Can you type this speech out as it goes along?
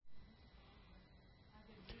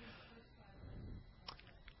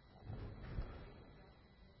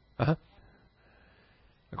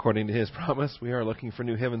according to His promise. We are looking for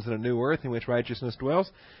new heavens and a new earth in which righteousness dwells.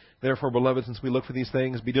 Therefore, beloved, since we look for these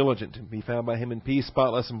things, be diligent to be found by Him in peace,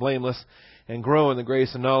 spotless and blameless, and grow in the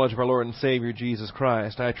grace and knowledge of our Lord and Savior, Jesus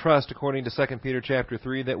Christ. I trust, according to 2 Peter chapter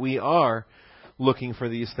 3, that we are looking for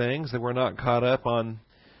these things, that we're not caught up on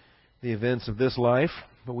the events of this life,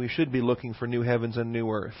 but we should be looking for new heavens and new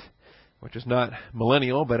earth, which is not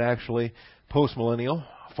millennial, but actually post-millennial,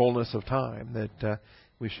 fullness of time, that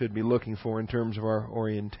we should be looking for in terms of our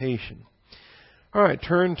orientation. All right,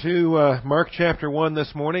 turn to Mark chapter 1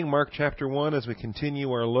 this morning. Mark chapter 1 as we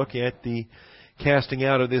continue our look at the casting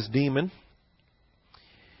out of this demon.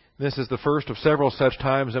 This is the first of several such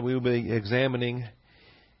times that we will be examining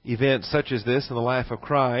events such as this in the life of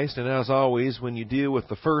Christ. And as always, when you deal with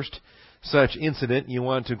the first such incident, you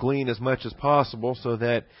want to glean as much as possible so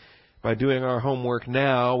that by doing our homework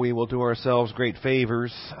now, we will do ourselves great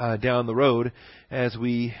favors down the road as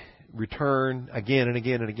we return again and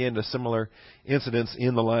again and again to similar incidents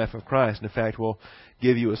in the life of Christ. In fact, we'll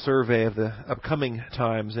give you a survey of the upcoming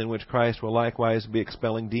times in which Christ will likewise be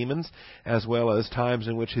expelling demons, as well as times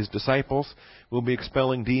in which His disciples will be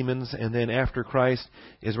expelling demons, and then after Christ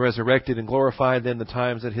is resurrected and glorified, then the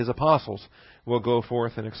times that His apostles will go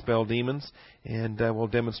forth and expel demons, and we'll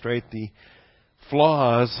demonstrate the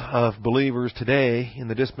flaws of believers today in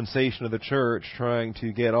the dispensation of the church trying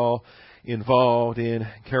to get all involved in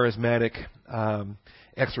charismatic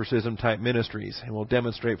exorcism type ministries, and we'll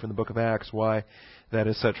demonstrate from the book of Acts why that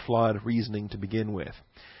is such flawed reasoning to begin with.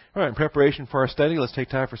 All right, in preparation for our study, let's take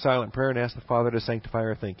time for silent prayer and ask the Father to sanctify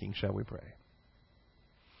our thinking. Shall we pray?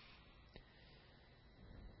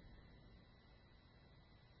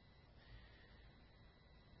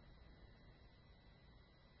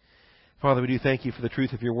 Father, we do thank You for the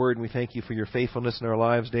truth of Your word, and we thank You for Your faithfulness in our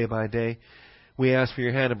lives day by day. We ask for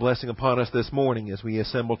Your hand of blessing upon us this morning as we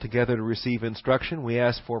assemble together to receive instruction. We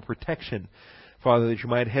ask for protection, Father, that You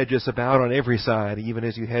might hedge us about on every side, even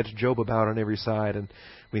as You hedged Job about on every side. And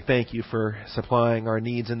we thank You for supplying our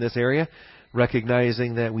needs in this area,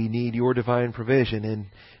 recognizing that we need Your divine provision in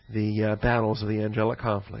the battles of the angelic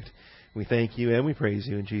conflict. We thank You and we praise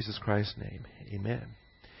You in Jesus Christ's name. Amen.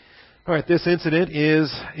 All right, this incident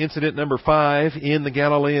is incident number 5 in the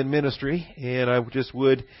Galilean ministry, and I just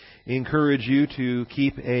would encourage you to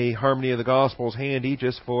keep a Harmony of the Gospels handy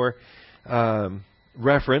just for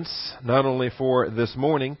reference, not only for this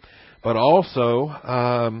morning, but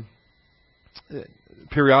also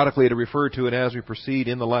periodically to refer to it as we proceed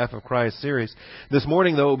in the Life of Christ series. This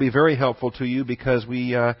morning, though, will be very helpful to you because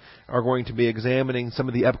we are going to be examining some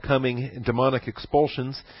of the upcoming demonic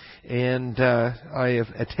expulsions, and I have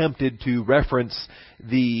attempted to reference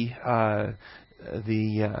the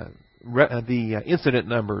incident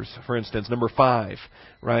numbers, for instance, number 5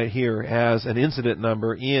 right here as an incident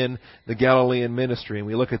number in the Galilean ministry. And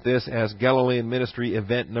we look at this as Galilean ministry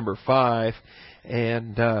event number 5.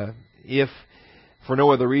 And if for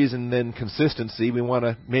no other reason than consistency, we want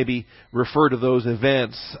to maybe refer to those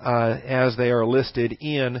events as they are listed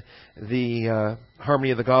in the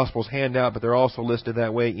Harmony of the Gospels handout, but they're also listed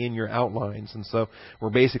that way in your outlines. And so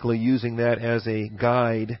we're basically using that as a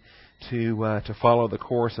guide to follow the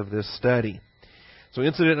course of this study. So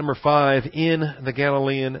incident number 5 in the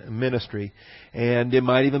Galilean ministry. And it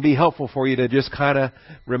might even be helpful for you to just kind of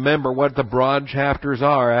remember what the broad chapters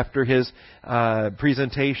are after His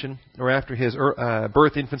presentation, or after His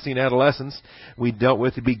birth, infancy, and adolescence. We dealt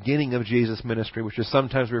with the beginning of Jesus' ministry, which is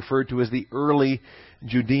sometimes referred to as the early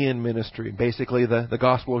Judean ministry. Basically, the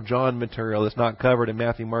Gospel of John material is not covered in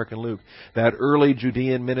Matthew, Mark, and Luke. That early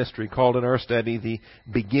Judean ministry, called in our study the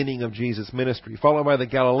beginning of Jesus' ministry, followed by the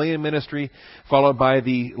Galilean ministry, followed by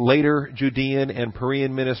the later Judean and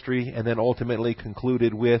Perean ministry, and then ultimately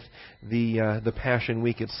concluded with the Passion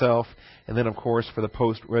Week itself, and then, of course, for the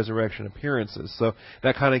post-resurrection appearances. So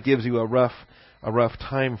that kind of gives you a rough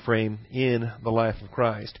time frame in the life of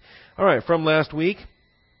Christ. All right, from last week,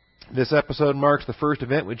 this episode marks the first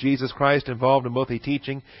event with Jesus Christ involved in both a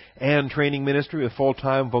teaching and training ministry with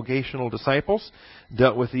full-time vocational disciples.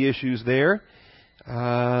 Dealt with the issues there.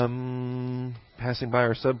 Passing by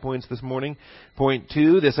our subpoints this morning. Point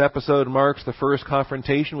 2, this episode marks the first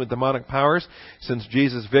confrontation with demonic powers since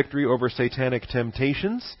Jesus' victory over satanic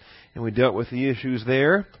temptations. And we dealt with the issues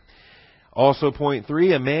there. Also, point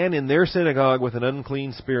 3, a man in their synagogue with an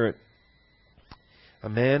unclean spirit. A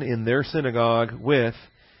man in their synagogue with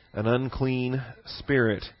an unclean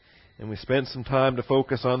spirit. And we spent some time to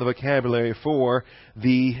focus on the vocabulary for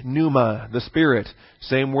the pneuma, the Spirit.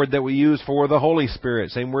 Same word that we use for the Holy Spirit.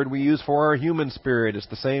 Same word we use for our human spirit. It's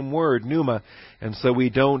the same word, pneuma. And so we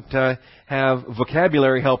don't have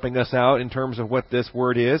vocabulary helping us out in terms of what this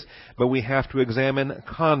word is, but we have to examine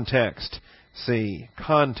context. See,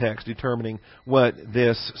 context determining what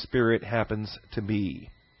this Spirit happens to be.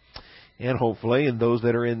 And hopefully, and those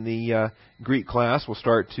that are in the Greek class will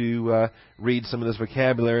start to read some of this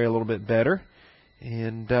vocabulary a little bit better.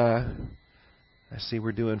 And I see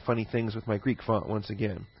we're doing funny things with my Greek font once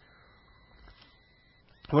again.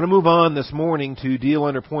 I want to move on this morning to deal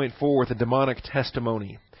under point 4 with the demonic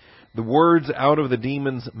testimony. The words out of the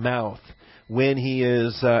demon's mouth when he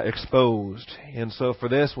is exposed. And so for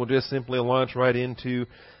this, we'll just simply launch right into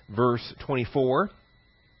verse 24.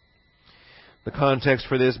 The context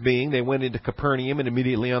for this being, they went into Capernaum, and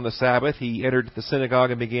immediately on the Sabbath he entered the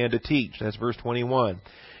synagogue and began to teach. That's verse 21.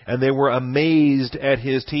 And they were amazed at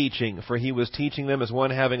his teaching, for he was teaching them as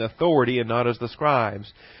one having authority and not as the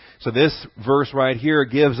scribes. So this verse right here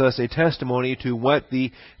gives us a testimony to what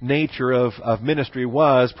the nature of ministry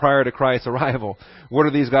was prior to Christ's arrival. What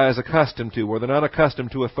are these guys accustomed to? Well, they're not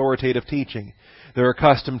accustomed to authoritative teaching. They're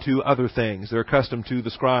accustomed to other things. They're accustomed to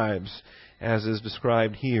the scribes, as is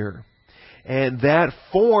described here. And that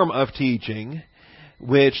form of teaching,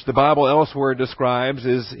 which the Bible elsewhere describes,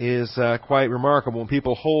 is quite remarkable. When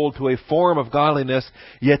people hold to a form of godliness,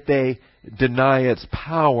 yet they deny its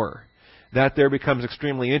power. That there becomes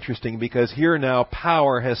extremely interesting, because here now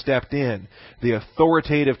power has stepped in. The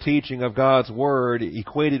authoritative teaching of God's Word,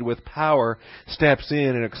 equated with power, steps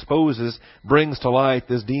in and exposes, brings to light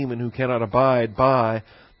this demon who cannot abide by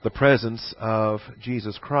the presence of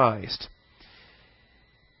Jesus Christ.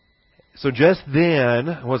 So just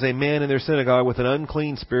then was a man in their synagogue with an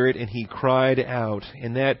unclean spirit, and he cried out.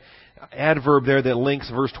 And that adverb there that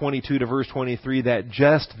links verse 22 to verse 23, that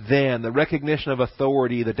just then, the recognition of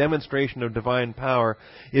authority, the demonstration of divine power,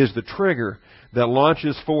 is the trigger that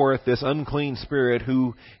launches forth this unclean spirit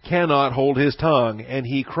who cannot hold his tongue. And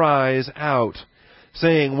he cries out,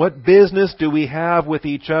 saying, "What business do we have with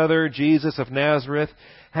each other, Jesus of Nazareth?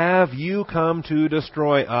 Have you come to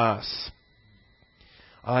destroy us?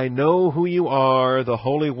 I know who you are, the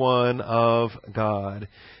Holy One of God."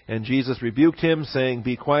 And Jesus rebuked him, saying,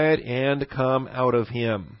 "Be quiet and come out of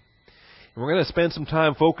him." And we're going to spend some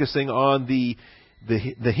time focusing on the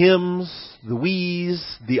hims, the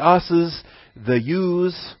we's, the us's, the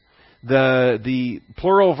you's, the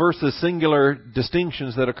plural versus singular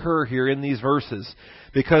distinctions that occur here in these verses.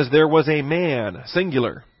 Because there was a man,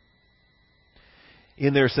 singular,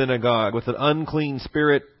 in their synagogue with an unclean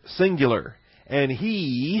spirit, singular. And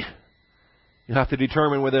he, you have to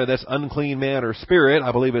determine whether that's unclean man or spirit.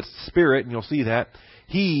 I believe it's spirit, and you'll see that.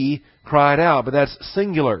 He cried out, but that's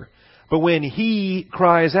singular. But when he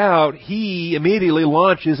cries out, he immediately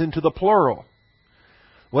launches into the plural.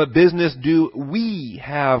 What business do we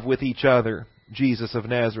have with each other, Jesus of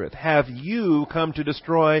Nazareth? Have you come to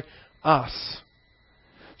destroy us?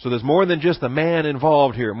 So there's more than just the man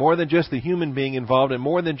involved here, more than just the human being involved, and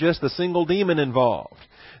more than just the single demon involved.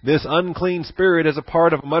 This unclean spirit is a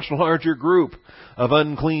part of a much larger group of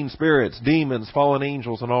unclean spirits, demons, fallen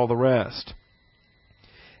angels, and all the rest.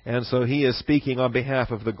 And so he is speaking on behalf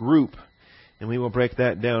of the group, and we will break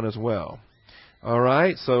that down as well. All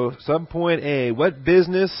right, so subpoint A, what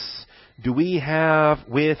business do we have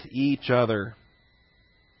with each other?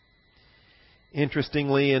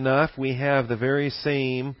 Interestingly enough, we have the very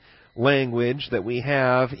same language that we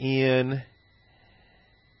have in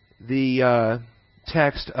the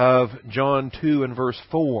text of John 2 and verse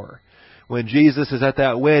 4. When Jesus is at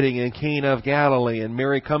that wedding in Cana of Galilee, and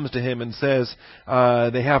Mary comes to him and says,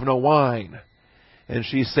 they have no wine. And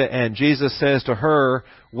Jesus says to her,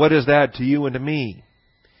 "What is that to you and to me?"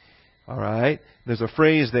 All right. There's a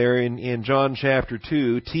phrase there in John chapter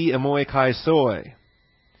 2, "Ti amoi kai soi."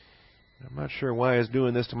 I'm not sure why it's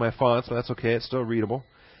doing this to my fonts, but that's okay. It's still readable.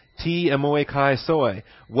 Ti amoi kai soi.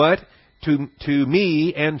 What to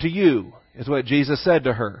me and to you is what Jesus said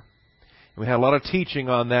to her. We had a lot of teaching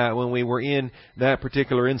on that when we were in that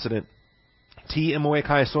particular incident. Ti amoi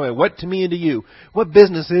kai soi. What to me and to you? What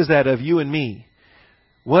business is that of you and me?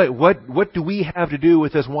 What do we have to do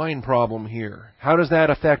with this wine problem here? How does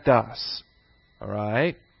that affect us? All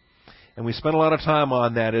right. And we spent a lot of time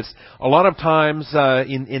on that. It's a lot of times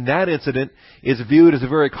in that incident is viewed as a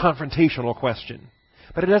very confrontational question.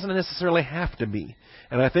 But it doesn't necessarily have to be.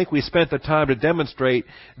 And I think we spent the time to demonstrate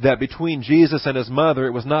that between Jesus and his mother,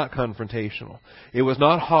 it was not confrontational. It was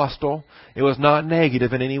not hostile. It was not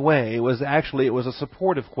negative in any way. It was a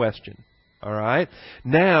supportive question. All right?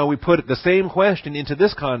 Now we put the same question into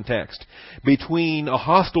this context between a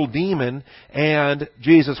hostile demon and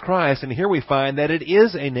Jesus Christ, and here we find that it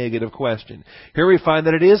is a negative question. Here we find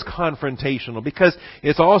that it is confrontational, because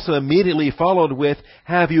it's also immediately followed with,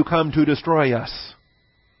 "Have you come to destroy us?"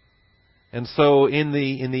 And so in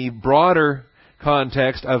the broader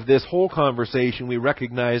context of this whole conversation, we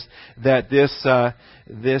recognize that this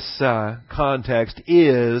context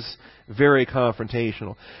is very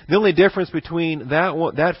confrontational. The only difference between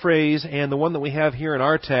that phrase and the one that we have here in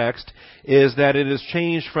our text is that it is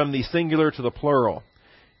changed from the singular to the plural.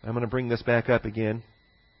 I'm going to bring this back up again.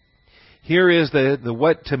 Here is the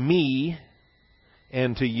what to me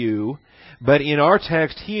and to you, but in our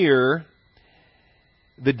text here,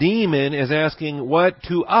 the demon is asking what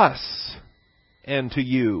to us and to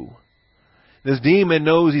you. This demon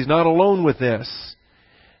knows he's not alone with this.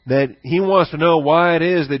 That he wants to know why it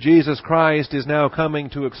is that Jesus Christ is now coming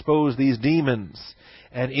to expose these demons.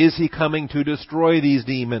 And is he coming to destroy these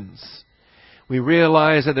demons? We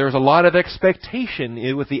realize that there's a lot of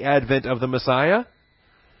expectation with the advent of the Messiah.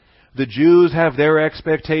 The Jews have their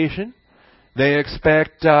expectation. They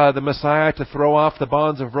expect the Messiah to throw off the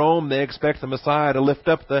bonds of Rome. They expect the Messiah to lift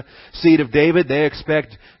up the seed of David. They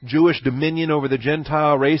expect Jewish dominion over the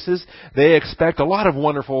Gentile races. They expect a lot of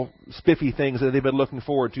wonderful, spiffy things that they've been looking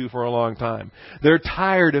forward to for a long time. They're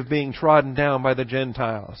tired of being trodden down by the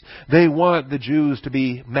Gentiles. They want the Jews to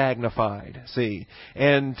be magnified, see.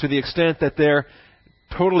 And to the extent that they're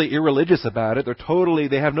totally irreligious about it.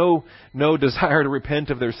 They have no desire to repent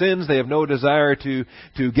of their sins. They have no desire to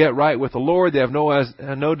get right with the Lord. They have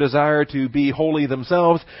no desire to be holy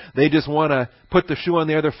themselves. They just want to put the shoe on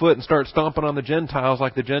the other foot and start stomping on the Gentiles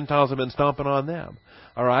like the Gentiles have been stomping on them.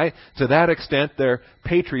 All right? To that extent, they're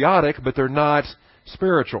patriotic, but they're not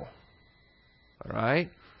spiritual. All right?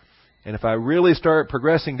 And if I really start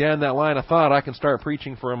progressing down that line of thought, I can start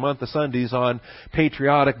preaching for a month of Sundays on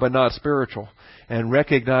patriotic but not spiritual, and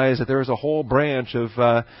recognize that there is a whole branch of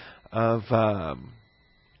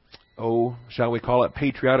shall we call it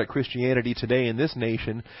patriotic Christianity today in this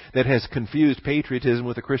nation that has confused patriotism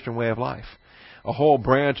with the Christian way of life. A whole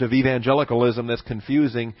branch of evangelicalism that's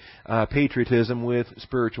confusing patriotism with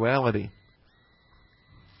spirituality.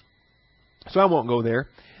 So I won't go there.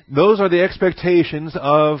 Those are the expectations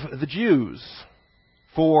of the Jews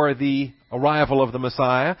for the arrival of the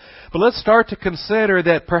Messiah. But let's start to consider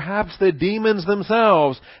that perhaps the demons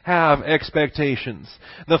themselves have expectations.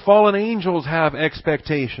 The fallen angels have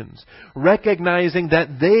expectations, recognizing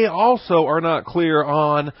that they also are not clear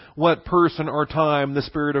on what person or time the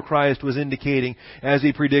Spirit of Christ was indicating as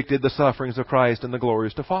He predicted the sufferings of Christ and the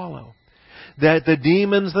glories to follow. That the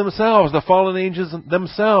demons themselves, the fallen angels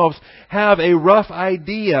themselves, have a rough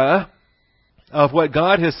idea of what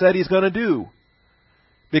God has said He's going to do.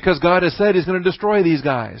 Because God has said He's going to destroy these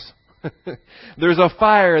guys. There's a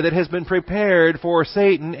fire that has been prepared for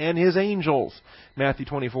Satan and his angels, Matthew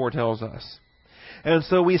 24 tells us. And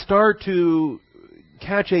so we start to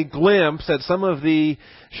catch a glimpse at some of the,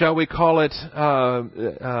 shall we call it,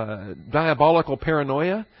 diabolical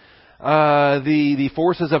paranoia. The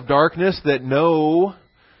forces of darkness that know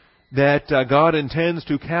that God intends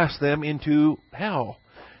to cast them into hell.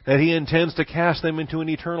 That He intends to cast them into an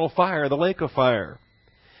eternal fire, the lake of fire.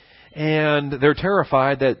 And they're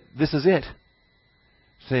terrified that this is it.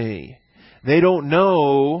 See, they don't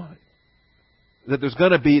know that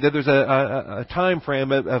there's a time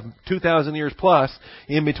frame of 2,000 years plus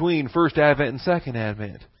in between First Advent and Second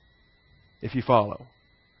Advent, if you follow.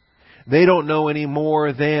 They don't know any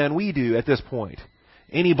more than we do at this point.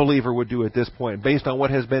 Any believer would do at this point, based on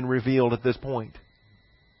what has been revealed at this point.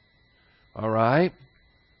 All right?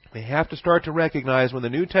 We have to start to recognize when the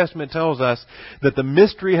New Testament tells us that the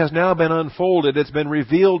mystery has now been unfolded, it's been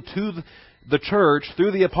revealed to the church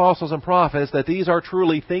through the apostles and prophets, that these are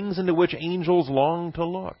truly things into which angels long to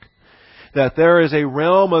look. That there is a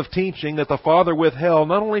realm of teaching that the Father withheld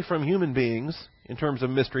not only from human beings in terms of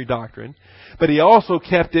mystery doctrine, but He also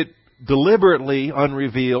kept it deliberately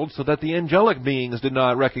unrevealed so that the angelic beings did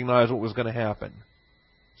not recognize what was going to happen.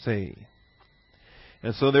 See?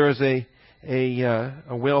 And so there is a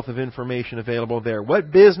wealth of information available there.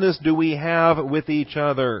 What business do we have with each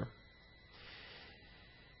other?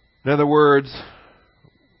 In other words,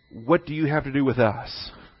 what do you have to do with us?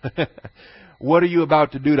 What are you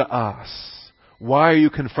about to do to us? Why are you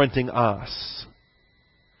confronting us?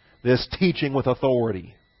 This teaching with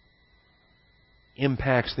authority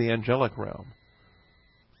impacts the angelic realm.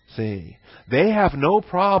 See, they have no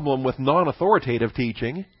problem with non-authoritative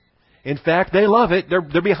teaching. In fact, they love it.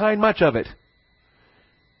 They're behind much of it.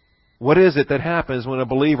 What is it that happens when a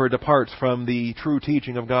believer departs from the true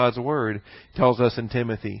teaching of God's Word? It tells us in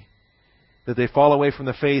Timothy that they fall away from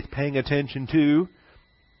the faith, paying attention to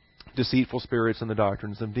deceitful spirits and the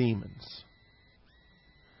doctrines of demons.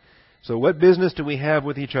 So what business do we have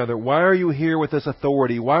with each other? Why are you here with this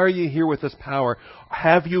authority? Why are you here with this power?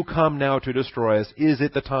 Have you come now to destroy us? Is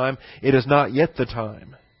it the time? It is not yet the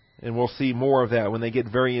time. And we'll see more of that when they get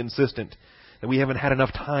very insistent that we haven't had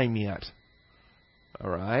enough time yet. All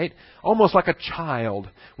right? Almost like a child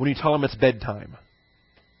when you tell them it's bedtime.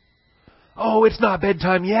 Oh, it's not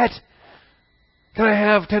bedtime yet. Can I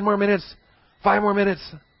have 10 more minutes? 5 more minutes?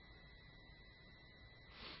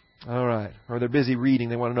 All right. Or they're busy reading.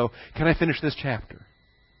 They want to know, can I finish this chapter?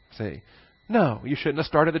 See? No, you shouldn't have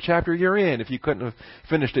started the chapter you're in if you couldn't have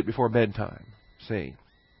finished it before bedtime. See?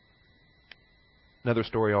 Another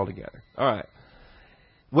story altogether. All right.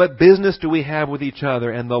 What business do we have with each other?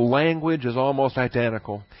 And the language is almost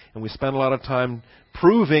identical. And we spent a lot of time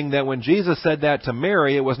proving that when Jesus said that to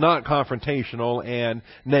Mary, it was not confrontational and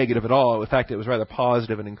negative at all. In fact, it was rather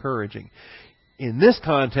positive and encouraging. In this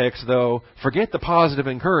context, though, forget the positive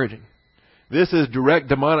and encouraging. This is direct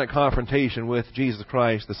demonic confrontation with Jesus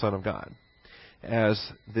Christ, the Son of God, as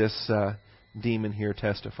this demon here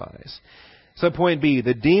testifies. So point B,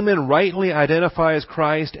 the demon rightly identifies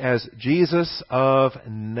Christ as Jesus of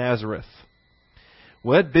Nazareth.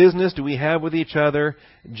 What business do we have with each other?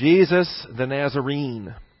 Jesus the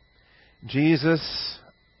Nazarene. Jesus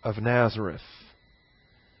of Nazareth.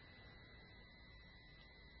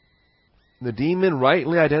 The demon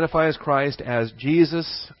rightly identifies Christ as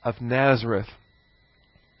Jesus of Nazareth.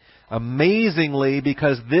 Amazingly,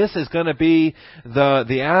 because this is going to be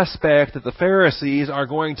the aspect that the Pharisees are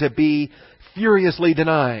going to be furiously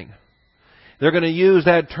denying. They're going to use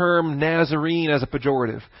that term Nazarene as a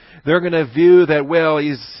pejorative. They're going to view that, well,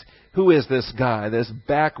 who is this guy? This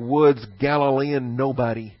backwoods Galilean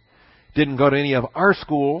nobody. Didn't go to any of our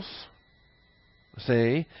schools.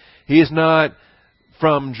 See? He's not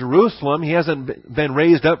from Jerusalem. He hasn't been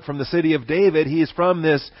raised up from the city of David. He's from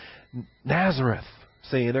this Nazareth.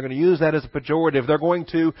 See, and they're going to use that as a pejorative. They're going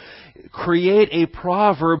to create a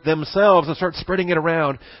proverb themselves and start spreading it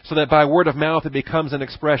around so that by word of mouth it becomes an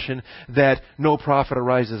expression that no prophet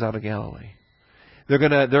arises out of Galilee. They're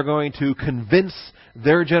going to convince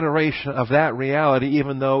their generation of that reality,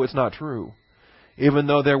 even though it's not true. Even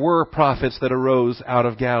though there were prophets that arose out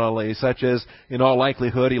of Galilee, such as, in all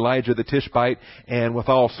likelihood, Elijah the Tishbite, and with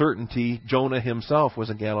all certainty, Jonah himself was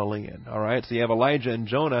a Galilean. All right, so you have Elijah and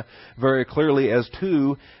Jonah very clearly as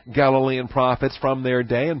two Galilean prophets from their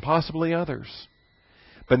day, and possibly others.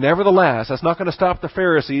 But nevertheless, that's not going to stop the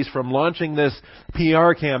Pharisees from launching this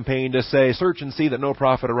PR campaign to say, search and see that no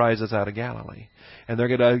prophet arises out of Galilee. And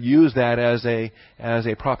they're going to use that as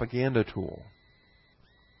a propaganda tool.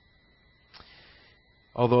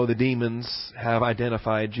 Although the demons have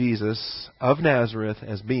identified Jesus of Nazareth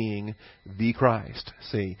as being the Christ.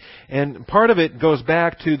 See? And part of it goes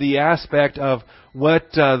back to the aspect of what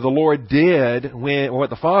the Lord did, or what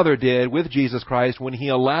the Father did with Jesus Christ when He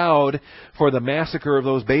allowed for the massacre of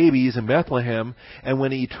those babies in Bethlehem, and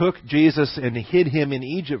when He took Jesus and hid Him in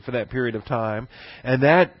Egypt for that period of time, and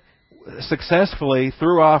that successfully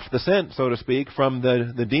threw off the scent, so to speak, from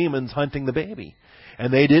the demons hunting the baby.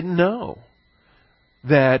 And they didn't know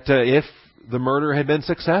that if the murder had been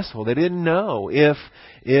successful. They didn't know if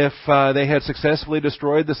they had successfully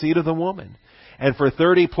destroyed the seed of the woman. And for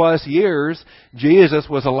 30 plus years, Jesus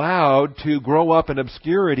was allowed to grow up in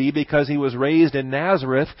obscurity because He was raised in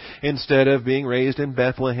Nazareth instead of being raised in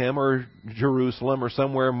Bethlehem or Jerusalem or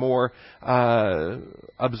somewhere more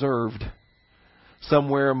observed,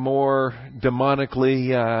 somewhere more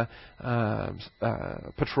demonically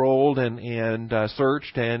patrolled and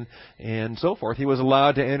searched and so forth. He was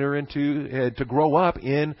allowed to enter into to grow up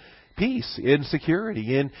in peace, in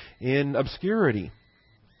security, in obscurity.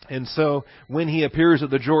 And so when He appears at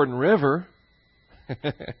the Jordan River,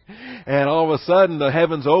 and all of a sudden the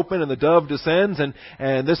heavens open and the dove descends,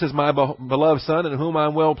 and this is my beloved Son in whom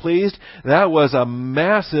I'm well pleased, that was a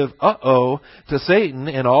massive uh-oh to Satan,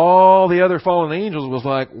 and all the other fallen angels was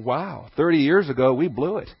like, wow, 30 years ago we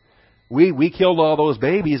blew it. We killed all those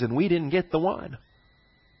babies and we didn't get the one.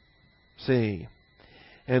 See?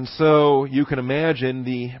 And so you can imagine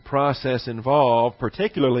the process involved,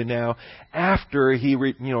 particularly now after he,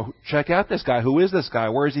 check out this guy. Who is this guy?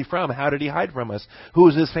 Where is he from? How did he hide from us? Who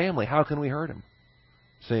is his family? How can we hurt him?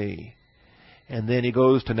 See? And then he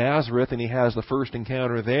goes to Nazareth and he has the first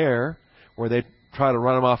encounter there where they try to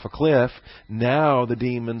run him off a cliff. Now the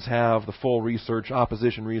demons have the full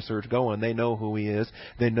opposition research going. They know who he is.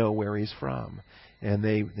 They know where he's from. And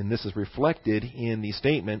this is reflected in the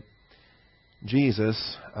statement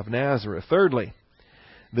Jesus of Nazareth. Thirdly,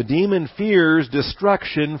 the demon fears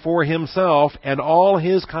destruction for himself and all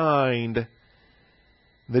his kind.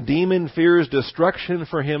 The demon fears destruction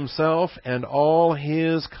for himself and all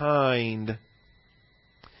his kind.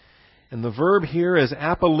 And the verb here is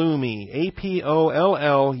apolumi.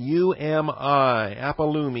 A-P-O-L-L-U-M-I.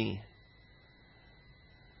 Apolumi.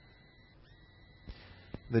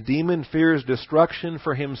 The demon fears destruction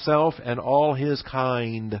for himself and all his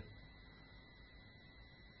kind.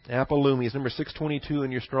 Apolumi is number 622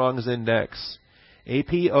 in your Strong's Index.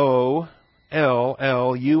 A-P-O-L-L-U-M-I.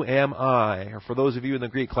 Or for those of you in the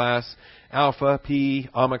Greek class, alpha, P,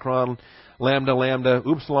 omicron, lambda, lambda,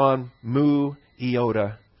 upsilon, mu,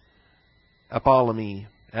 iota. Apolumi.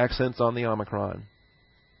 Accents on the omicron.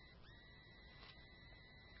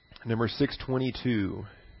 Number 622.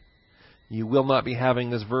 You will not be having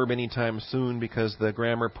this verb anytime soon because the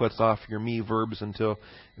grammar puts off your me verbs until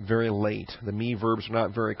very late. The me verbs are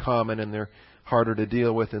not very common and they're harder to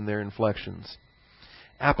deal with in their inflections.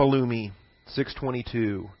 Apolumi,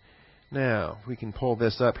 622. Now, we can pull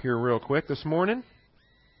this up here real quick this morning.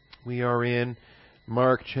 We are in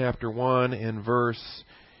Mark chapter 1 and verse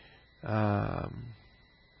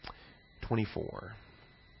 24.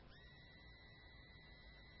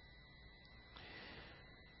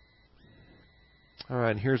 All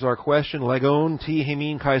right, here's our question. Legon ti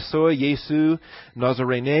hemin kaisoa Yesu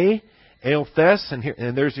Nazarene eilthes.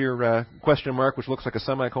 And there's your question mark, which looks like a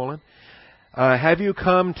semicolon. Have you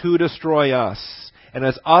come to destroy us? And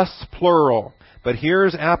it's us plural. But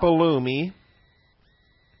here's apolumi,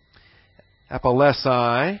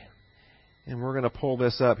 apolesai. And we're going to pull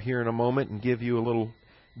this up here in a moment and give you a little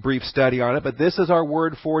brief study on it. But this is our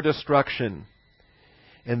word for destruction.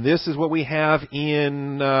 And this is what we have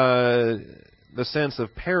in the sense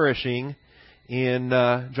of perishing in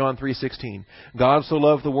John 3:16. God so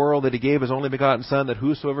loved the world that He gave His only begotten Son, that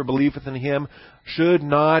whosoever believeth in Him should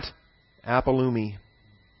not, apolumi,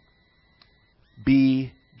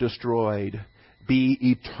 be destroyed, be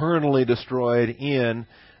eternally destroyed in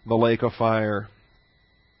the lake of fire.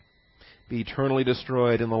 Be eternally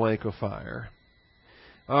destroyed in the lake of fire.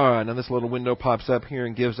 All right, now this little window pops up here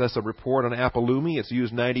and gives us a report on apolumi. It's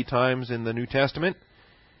used 90 times in the New Testament.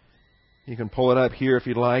 You can pull it up here if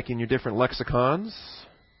you'd like in your different lexicons.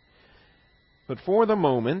 But for the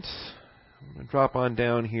moment, I'm going to drop on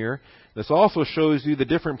down here. This also shows you the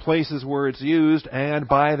different places where it's used and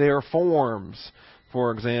by their forms.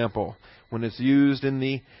 For example, when it's used in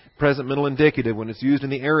the present middle indicative, when it's used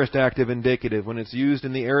in the aorist active indicative, when it's used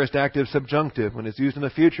in the aorist active subjunctive, when it's used in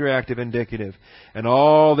the future active indicative, and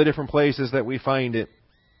all the different places that we find it.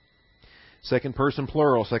 Second person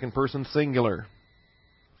plural, second person singular.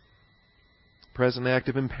 Present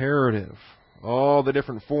active imperative. All the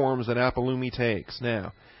different forms that apolumi takes.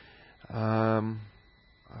 Now, I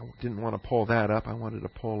didn't want to pull that up. I wanted to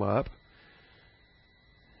pull up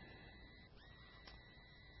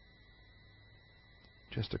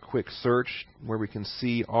just a quick search where we can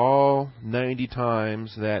see all 90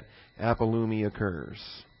 times that apolumi occurs.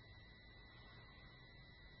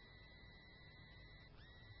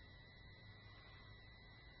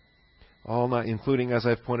 All not, including, as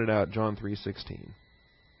I've pointed out, John 3:16.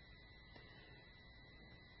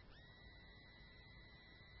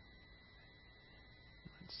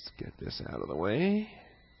 Let's get this out of the way.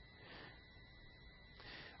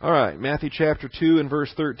 All right, Matthew chapter 2 and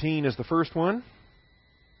verse 13 is the first one.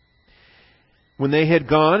 When they had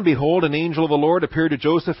gone, behold, an angel of the Lord appeared to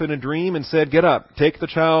Joseph in a dream and said, Get up, take the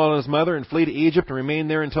child and his mother and flee to Egypt and remain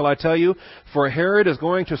there until I tell you, for Herod is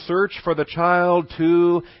going to search for the child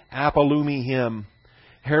to apolumi him.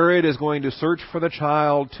 Herod is going to search for the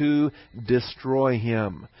child to destroy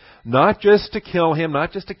him. Not just to kill him,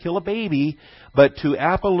 not just to kill a baby, but to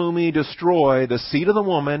apolumi, destroy the seed of the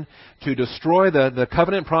woman, to destroy the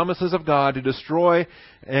covenant promises of God, to destroy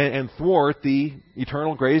and thwart the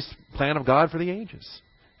eternal grace plan of God for the ages.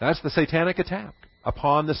 That's the satanic attack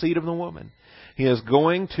upon the seed of the woman. He is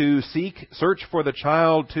going to search for the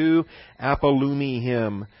child to apolumi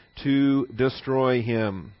him, to destroy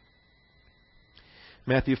him.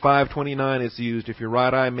 Matthew 5:29 is used. If your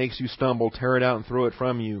right eye makes you stumble, tear it out and throw it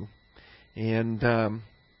from you. And the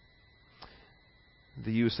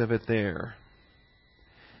use of it there.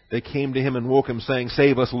 They came to him and woke him, saying,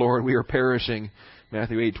 Save us, Lord, we are perishing.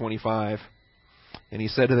 Matthew 8:25. And he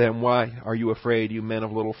said to them, Why are you afraid, you men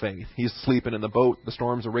of little faith? He's sleeping in the boat. The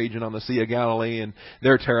storms are raging on the Sea of Galilee, and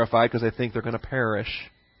they're terrified because they think they're going to perish.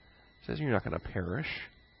 He says, You're not going to perish.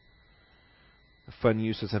 The fun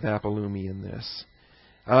uses of apolumi in this.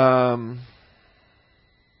 A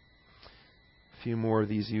few more of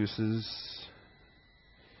these uses.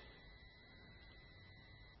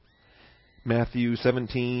 Matthew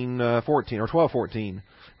 17:14 or 12:14.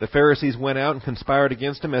 The Pharisees went out and conspired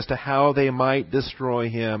against him as to how they might destroy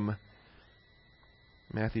him.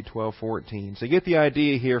 Matthew 12:14. So you get the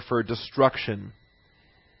idea here for destruction.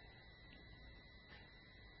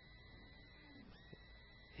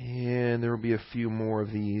 And there will be a few more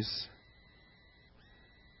of these.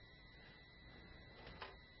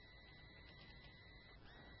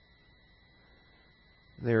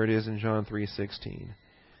 There it is in John 3:16.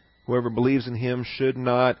 Whoever believes in him should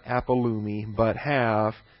not apolumi, but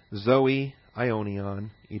have Zoe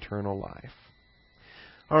Ionion, eternal life.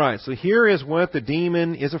 All right, so here is what the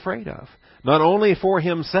demon is afraid of. Not only for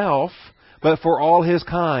himself, but for all his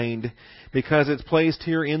kind, because it's placed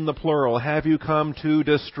here in the plural. Have you come to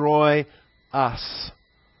destroy us?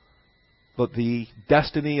 But the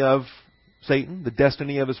destiny of Satan, the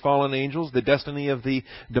destiny of his fallen angels, the destiny of the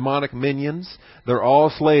demonic minions, they're all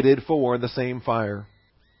slated for the same fire.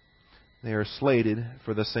 They are slated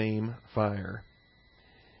for the same fire.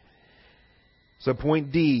 So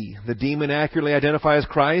point D, the demon accurately identifies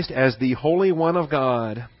Christ as the Holy One of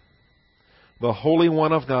God. The Holy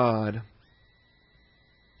One of God.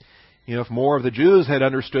 You know, if more of the Jews had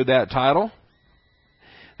understood that title,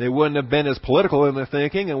 they wouldn't have been as political in their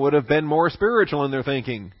thinking and would have been more spiritual in their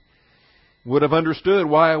thinking. Would have understood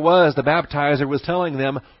why it was the baptizer was telling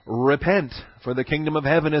them, repent, for the kingdom of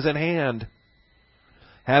heaven is at hand.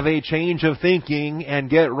 Have a change of thinking and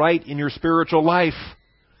get right in your spiritual life,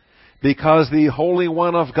 because the Holy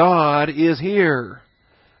One of God is here.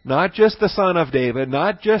 Not just the Son of David,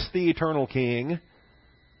 not just the eternal King,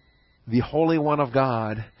 the Holy One of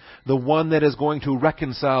God, the one that is going to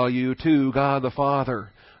reconcile you to God the Father,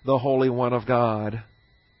 the Holy One of God.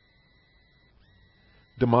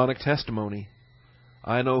 Demonic testimony.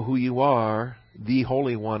 I know who you are, the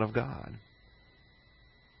Holy One of God.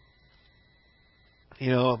 You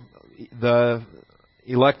know, the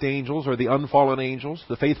elect angels or the unfallen angels,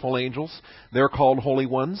 the faithful angels, they're called holy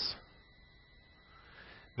ones.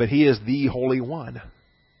 But He is the Holy One.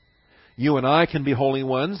 You and I can be holy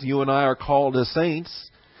ones. You and I are called as saints,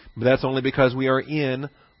 but that's only because we are in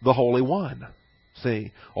the Holy One.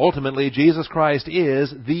 See, ultimately, Jesus Christ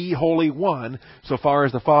is the Holy One so far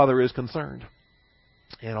as the Father is concerned.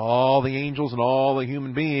 And all the angels and all the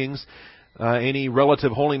human beings, any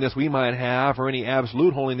relative holiness we might have or any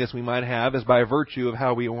absolute holiness we might have is by virtue of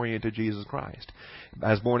how we orient to Jesus Christ.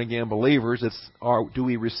 As born-again believers, do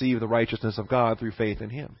we receive the righteousness of God through faith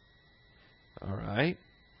in Him? All right.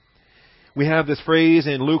 We have this phrase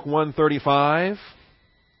in Luke 1:35.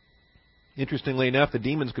 Interestingly enough, the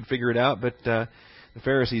demons could figure it out, but the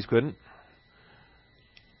Pharisees couldn't.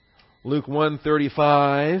 Luke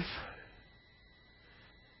 1:35.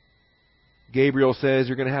 Gabriel says,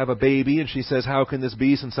 you're going to have a baby, and she says, how can this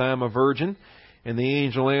be since I am a virgin? And the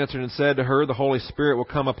angel answered and said to her, the Holy Spirit will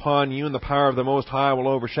come upon you, and the power of the Most High will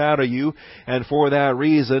overshadow you, and for that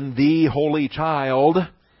reason the Holy Child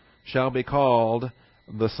shall be called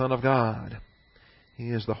the Son of God. He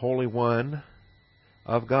is the Holy One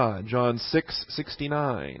of God. John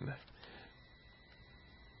 6:69.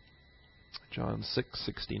 John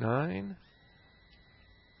 6:69.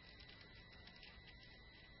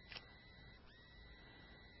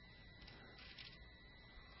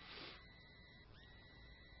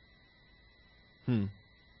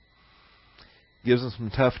 Gives us some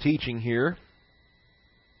tough teaching here.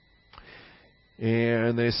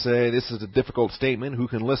 And they say this is a difficult statement. Who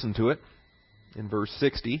can listen to it? In verse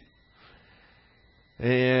 60.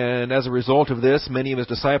 And as a result of this, many of His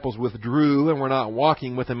disciples withdrew and were not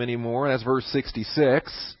walking with Him anymore. That's verse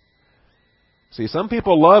 66. See, some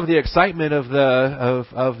people love the excitement of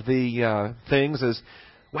the things as,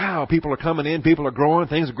 wow, people are coming in, people are growing,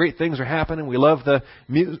 great things are happening. We love the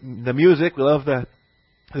music, we love the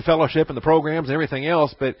fellowship and the programs and everything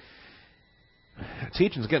else, but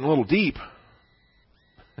teaching's getting a little deep.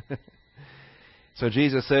 So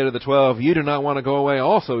Jesus said to the 12, you do not want to go away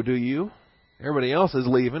also, do you? Everybody else is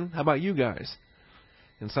leaving. How about you guys?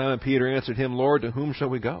 And Simon Peter answered Him, Lord, to whom shall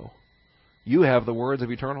we go? You have the words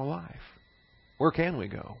of eternal life. Where can we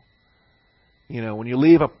go? You know, when you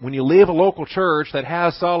leave a local church that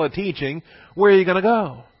has solid teaching, where are you going to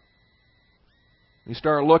go? You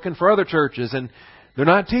start looking for other churches, and they're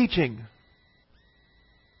not teaching.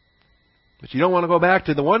 But you don't want to go back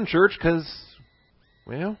to the one church because,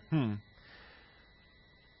 well,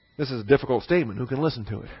 this is a difficult statement. Who can listen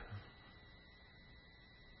to it?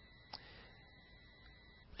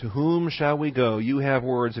 To whom shall we go? You have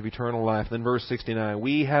words of eternal life. Then verse 69,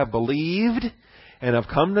 we have believed and have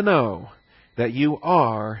come to know that you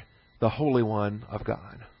are the Holy One of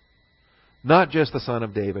God. Not just the Son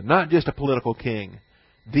of David, not just a political king.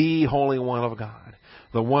 The Holy One of God.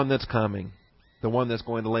 The one that's coming. The one that's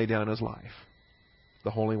going to lay down his life.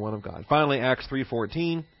 The Holy One of God. Finally, Acts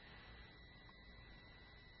 3:14.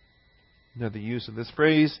 Another use of this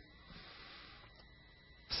phrase.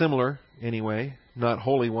 Similar, anyway. Not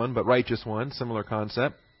Holy One, but Righteous One. Similar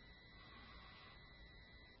concept.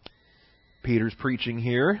 Peter's preaching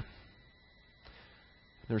here.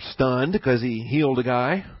 They're stunned because he healed a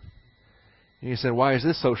guy. And he said, why is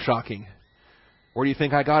this so shocking? Where do you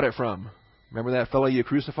think I got it from? Remember that fellow you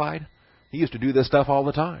crucified? He used to do this stuff all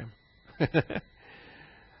the time.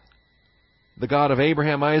 The God of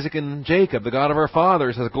Abraham, Isaac, and Jacob, the God of our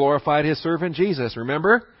fathers, has glorified His servant Jesus.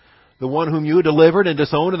 Remember? The one whom you delivered and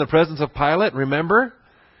disowned in the presence of Pilate. Remember?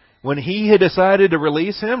 When he had decided to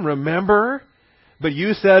release him. Remember? But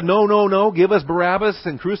you said, no, no, no, give us Barabbas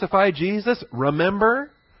and crucify Jesus.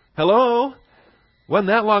 Remember? Hello? Wasn't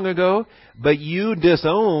that long ago. But you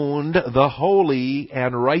disowned the Holy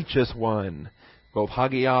and Righteous One. Both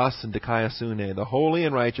Hagios and Dikaiosune, the Holy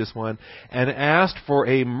and Righteous One, and asked for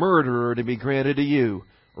a murderer to be granted to you.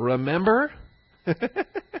 Remember?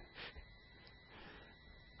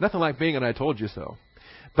 Nothing like being an I told you so.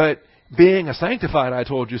 But being a sanctified I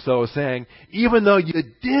told you so is saying, even though you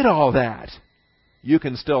did all that, you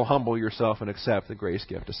can still humble yourself and accept the grace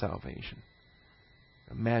gift of salvation.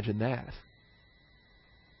 Imagine that.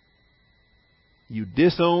 You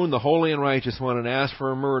disowned the Holy and Righteous One and asked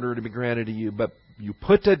for a murderer to be granted to you, but you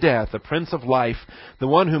put to death the Prince of Life, the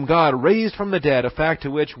one whom God raised from the dead, a fact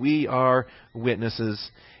to which we are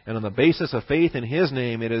witnesses. And on the basis of faith in His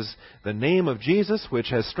name, it is the name of Jesus which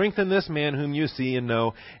has strengthened this man whom you see and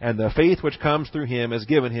know, and the faith which comes through Him has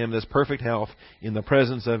given him this perfect health in the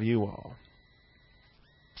presence of you all.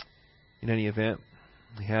 In any event,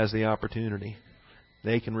 he has the opportunity.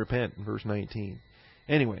 They can repent in verse 19.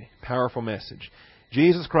 Anyway, powerful message.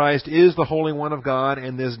 Jesus Christ is the Holy One of God,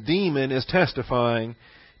 and this demon is testifying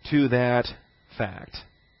to that fact.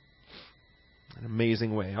 An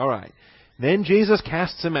amazing way. All right. Then Jesus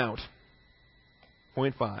casts him out.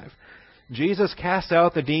 Point 5. Jesus casts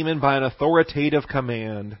out the demon by an authoritative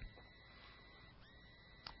command.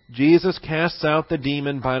 Jesus casts out the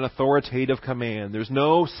demon by an authoritative command. There's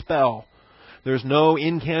no spell. There's no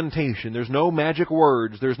incantation. There's no magic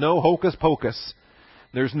words. There's no hocus pocus.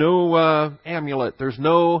 There's no amulet. There's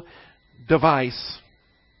no device.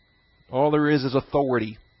 All there is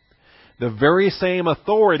authority. The very same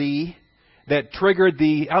authority that triggered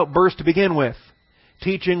the outburst to begin with.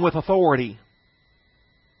 Teaching with authority.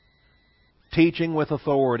 Teaching with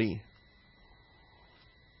authority.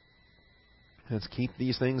 Let's keep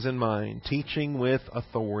these things in mind. Teaching with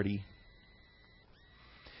authority.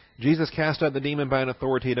 Jesus cast out the demon by an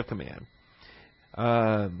authoritative command.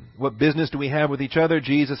 What business do we have with each other,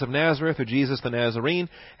 Jesus of Nazareth or Jesus the Nazarene?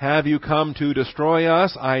 Have you come to destroy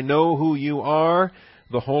us? I know who you are,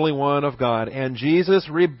 the Holy One of God. And Jesus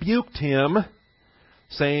rebuked him,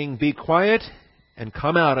 saying, be quiet and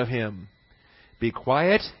come out of him. Be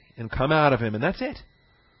quiet and come out of him. And that's it.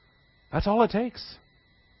 That's all it takes.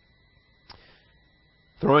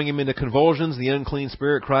 Throwing him into convulsions, the unclean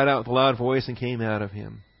spirit cried out with a loud voice and came out of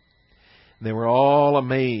him. They were all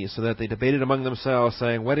amazed, so that they debated among themselves,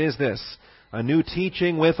 saying, what is this? A new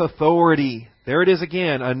teaching with authority. There it is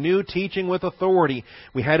again, a new teaching with authority.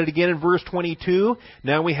 We had it again in verse 22.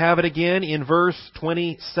 Now we have it again in verse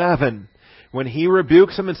 27. When he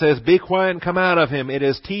rebukes him and says, be quiet and come out of him, it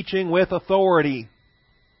is teaching with authority.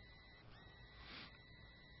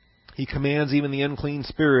 He commands even the unclean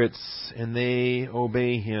spirits, and they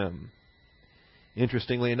obey him.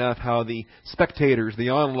 Interestingly enough, how the spectators, the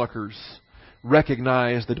onlookers,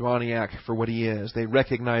 recognize the demoniac for what he is. They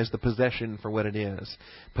recognize the possession for what it is.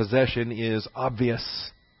 Possession is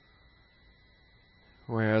obvious.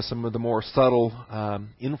 Whereas some of the more subtle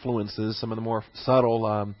influences, some of the more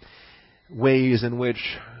subtle ways in which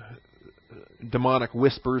demonic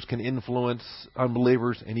whispers can influence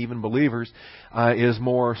unbelievers and even believers is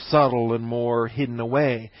more subtle and more hidden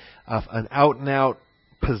away. An out-and-out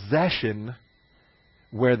possession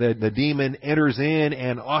where the demon enters in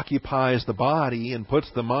and occupies the body and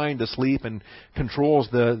puts the mind to sleep and controls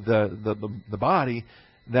the body,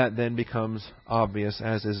 that then becomes obvious,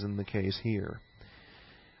 as is in the case here.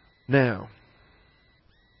 Now,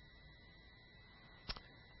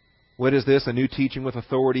 what is this? A new teaching with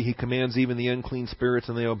authority. He commands even the unclean spirits,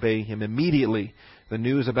 and they obey him. Immediately, the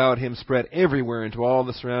news about him spread everywhere into all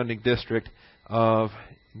the surrounding district of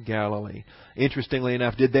Galilee. Interestingly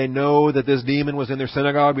enough, did they know that this demon was in their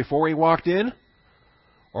synagogue before he walked in?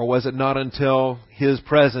 Or was it not until his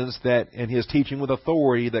presence and his teaching with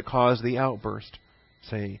authority that caused the outburst?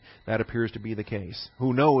 See, that appears to be the case.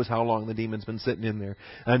 Who knows how long the demon's been sitting in there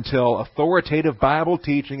until authoritative Bible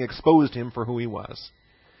teaching exposed him for who he was.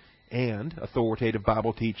 And authoritative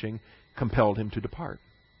Bible teaching compelled him to depart.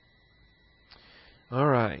 All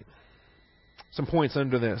right. Some points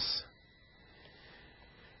under this.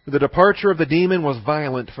 The departure of the demon was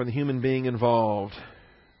violent for the human being involved.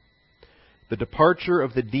 The departure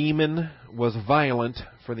of the demon was violent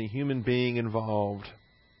for the human being involved.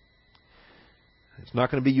 It's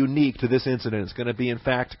not going to be unique to this incident. It's going to be, in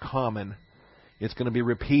fact, common. It's going to be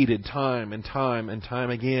repeated time and time and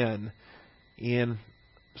time again in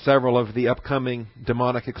several of the upcoming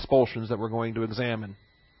demonic expulsions that we're going to examine.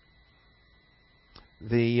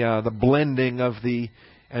 The blending of the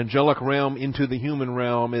angelic realm into the human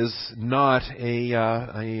realm is not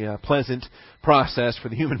a pleasant process for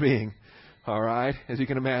the human being. All right? As you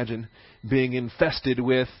can imagine, being infested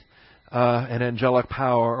with an angelic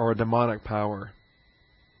power or a demonic power.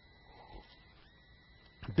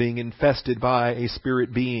 Being infested by a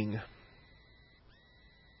spirit being.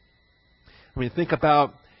 I mean, think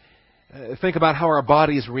about how our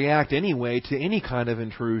bodies react anyway to any kind of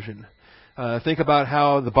intrusion. Think about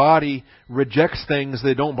how the body rejects things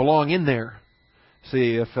that don't belong in there.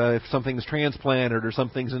 See, if something's transplanted or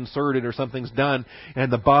something's inserted or something's done,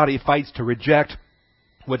 and the body fights to reject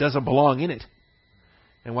what doesn't belong in it.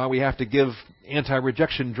 And why we have to give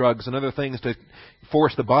anti-rejection drugs and other things to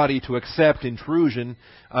force the body to accept intrusion,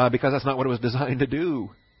 because that's not what it was designed to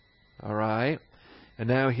do. All right? And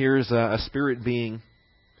now here's a spirit being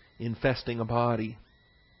infesting a body.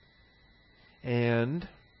 And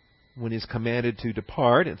when he's commanded to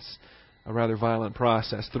depart, it's a rather violent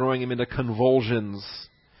process, throwing him into convulsions.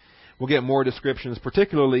 We'll get more descriptions,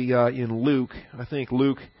 particularly in Luke. I think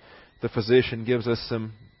Luke, the physician, gives us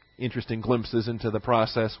some interesting glimpses into the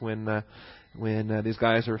process when these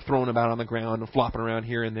guys are thrown about on the ground and flopping around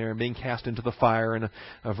here and there and being cast into the fire, and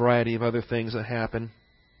a variety of other things that happen.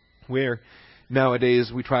 Where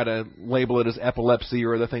nowadays we try to label it as epilepsy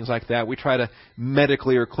or other things like that. We try to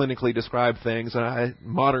medically or clinically describe things.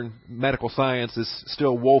 Modern medical science is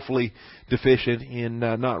still woefully deficient in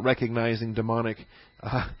not recognizing demonic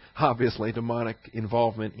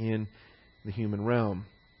involvement in the human realm.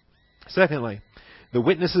 Secondly, the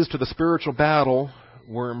witnesses to the spiritual battle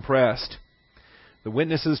were impressed. The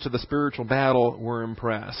witnesses to the spiritual battle were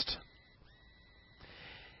impressed.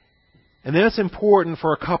 And that's important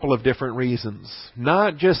for a couple of different reasons.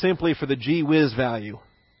 Not just simply for the gee whiz value.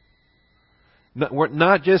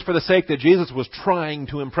 Not just for the sake that Jesus was trying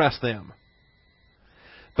to impress them.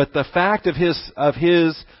 But the fact of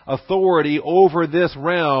his authority over this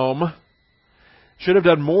realm should have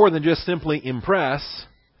done more than just simply impress.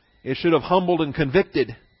 It should have humbled and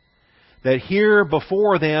convicted that here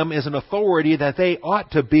before them is an authority that they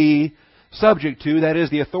ought to be subject to, that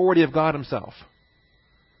is the authority of God Himself.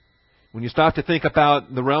 When you stop to think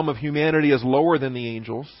about the realm of humanity as lower than the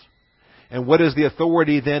angels, and what is the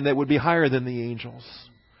authority then that would be higher than the angels?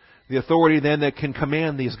 The authority then that can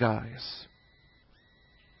command these guys.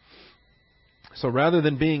 So rather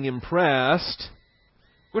than being impressed,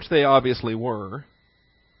 which they obviously were,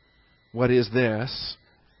 what is this?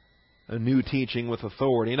 A new teaching with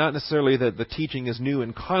authority. Not necessarily that the teaching is new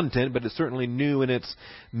in content, but it's certainly new in its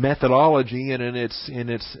methodology and in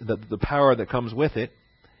the power that comes with it.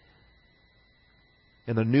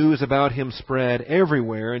 And the news about Him spread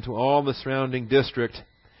everywhere into all the surrounding district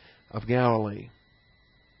of Galilee.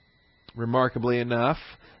 Remarkably enough,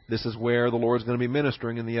 this is where the Lord's going to be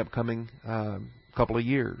ministering in the upcoming couple of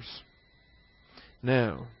years.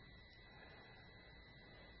 Now,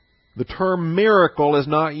 the term miracle is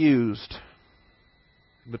not used.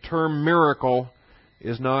 The term miracle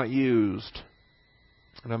is not used.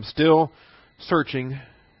 And I'm still searching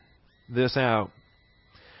this out.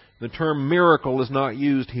 The term miracle is not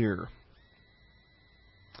used here.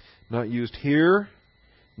 Not used here.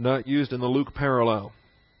 Not used in the Luke parallel.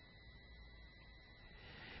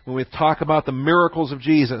 When we talk about the miracles of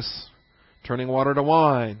Jesus, turning water to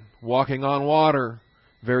wine, walking on water,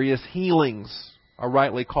 various healings are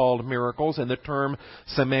rightly called miracles, and the term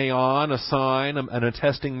semeion, a sign, an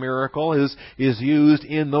attesting miracle, is used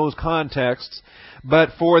in those contexts. But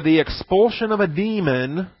for the expulsion of a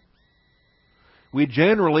demon, we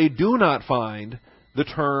generally do not find the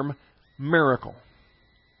term miracle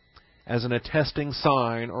as an attesting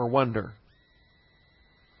sign or wonder,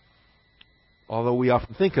 although we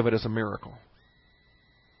often think of it as a miracle.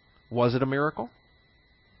 Was it a miracle?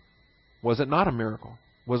 Was it not a miracle?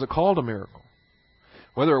 Was it called a miracle?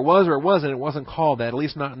 Whether it was or it wasn't called that, at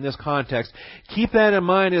least not in this context. Keep that in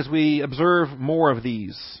mind as we observe more of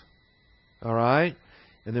these. All right?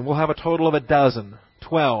 And then we'll have a total of a dozen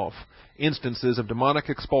 12 instances of demonic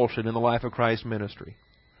expulsion in the life of Christ's ministry.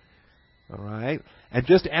 All right? And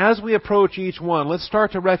just as we approach each one, let's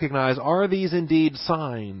start to recognize, are these indeed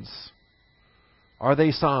signs? Are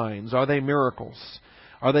they signs? Are they miracles?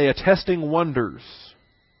 Are they attesting wonders?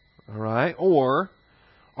 All right? Or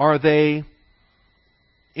are they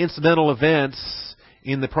incidental events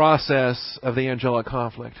in the process of the angelic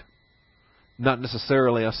conflict? Not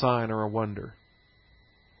necessarily a sign or a wonder.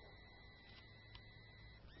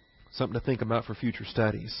 Something to think about for future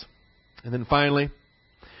studies. And then finally,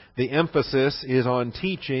 the emphasis is on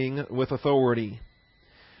teaching with authority.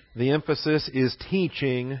 The emphasis is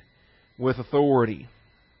teaching with authority.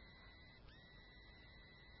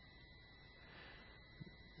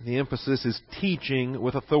 The emphasis is teaching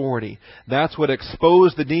with authority. That's what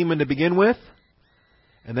exposed the demon to begin with,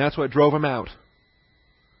 and that's what drove him out.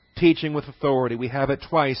 Teaching with authority. We have it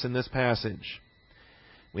twice in this passage.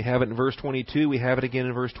 We have it in verse 22. We have it again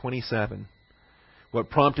in verse 27. What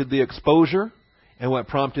prompted the exposure and what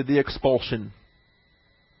prompted the expulsion.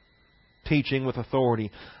 Teaching with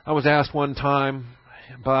authority. I was asked one time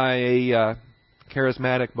by a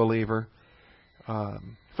charismatic believer, a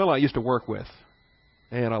fellow I used to work with.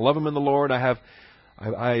 And I love him in the Lord. I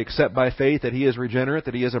accept by faith that he is regenerate,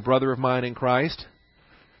 that he is a brother of mine in Christ.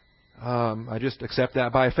 I just accept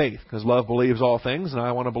that by faith, because love believes all things, and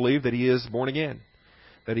I want to believe that he is born again,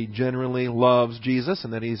 that he genuinely loves Jesus,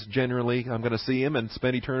 and that I'm going to see him and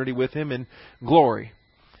spend eternity with him in glory.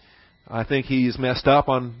 I think he's messed up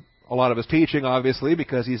on a lot of his teaching, obviously,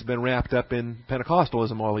 because he's been wrapped up in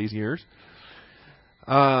Pentecostalism all these years.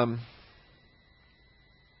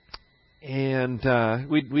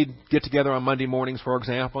 We'd get together on Monday mornings, for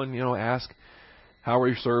example, and ask, how were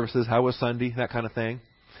your services? How was Sunday? That kind of thing.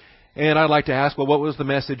 And I'd like to ask, well, what was the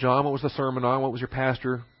message on? What was the sermon on? What was your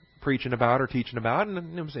pastor preaching about or teaching about?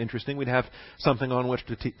 And it was interesting. We'd have something on which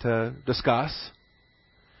to discuss.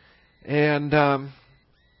 And I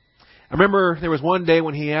remember there was one day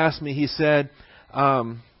when he asked me, he said,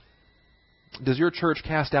 does your church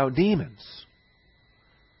cast out demons?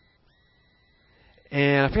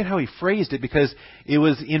 And I forget how he phrased it, because it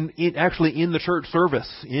was actually in the church service,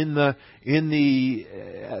 as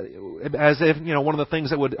if one of the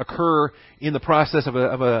things that would occur in the process of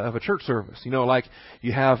a church service. Like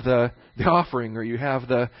you have the offering, or you have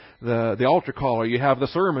the altar call, or you have the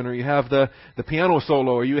sermon, or you have the piano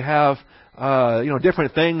solo, or you have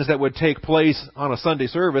different things that would take place on a Sunday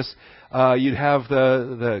service. You'd have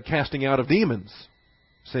the casting out of demons.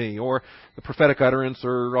 Or the prophetic utterance,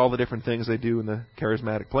 or all the different things they do in the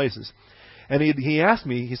charismatic places. And he asked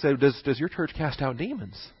me, he said, does your church cast out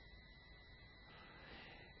demons?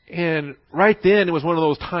 And right then, it was one of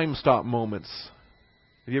those time stop moments.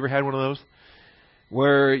 Have you ever had one of those?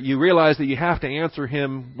 Where you realize that you have to answer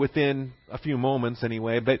him within a few moments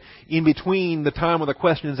anyway, but in between the time when the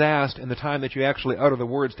question is asked and the time that you actually utter the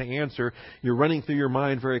words to answer, you're running through your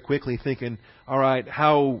mind very quickly thinking, all right,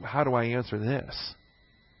 how do I answer this?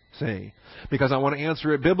 Because I want to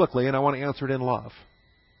answer it biblically, and I want to answer it in love.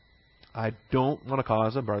 I don't want to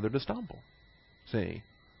cause a brother to stumble.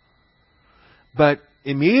 But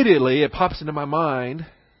immediately it pops into my mind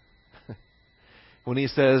when he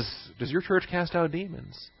says, does your church cast out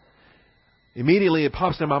demons? Immediately it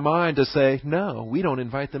pops into my mind to say, no, we don't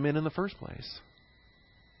invite them in the first place.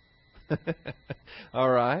 All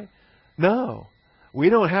right? No,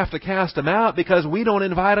 we don't have to cast them out because we don't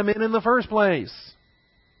invite them in the first place.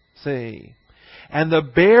 And the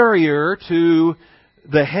barrier to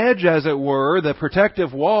the hedge, as it were, the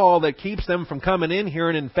protective wall that keeps them from coming in here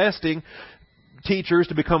and infesting teachers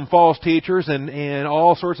to become false teachers and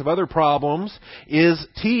all sorts of other problems, is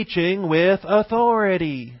teaching with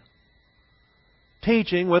authority.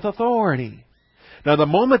 Teaching with authority. Now, the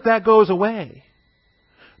moment that goes away,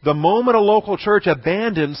 the moment a local church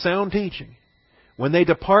abandons sound teaching, when they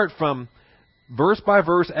depart from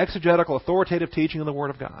verse-by-verse, exegetical, authoritative teaching of the Word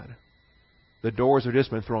of God, the doors have just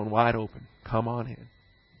been thrown wide open. Come on in.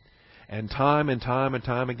 And time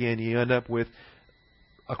again, you end up with,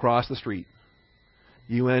 across the street,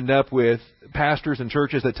 you end up with pastors and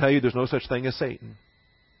churches that tell you there's no such thing as Satan.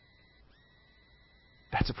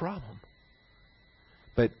 That's a problem.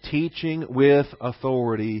 But teaching with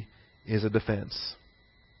authority is a defense.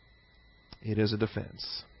 It is a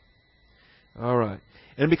defense. All right.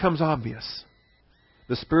 And it becomes obvious.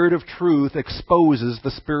 The Spirit of truth exposes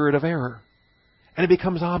the spirit of error. And it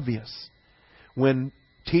becomes obvious when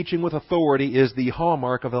teaching with authority is the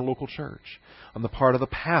hallmark of the local church, on the part of the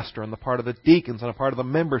pastor, on the part of the deacons, on the part of the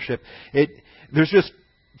membership. There's just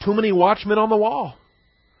too many watchmen on the wall.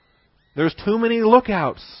 There's too many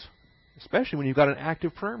lookouts, especially when you've got an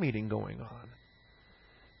active prayer meeting going on.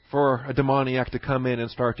 for a demoniac to come in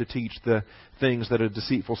and start to teach the things that a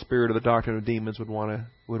deceitful spirit or the doctrine of demons would want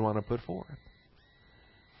to put forth.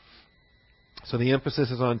 So the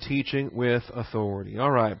emphasis is on teaching with authority.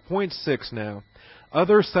 All right, point 6 now.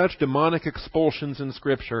 Other such demonic expulsions in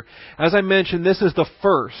Scripture. As I mentioned, this is the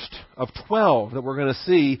first of 12 that we're going to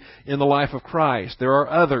see in the life of Christ. There are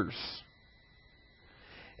others.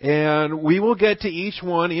 And we will get to each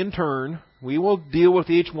one in turn. We will deal with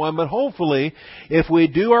each one, but hopefully, if we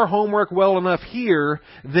do our homework well enough here,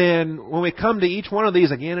 then when we come to each one of these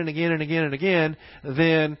again and again and again and again,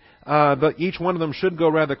 then but each one of them should go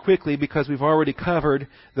rather quickly because we've already covered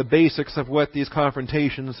the basics of what these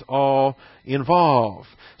confrontations all involve.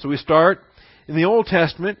 So we start in the Old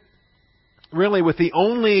Testament, really with the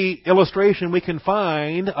only illustration we can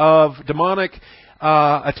find of demonic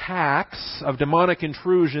attacks, of demonic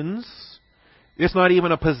intrusions. It's not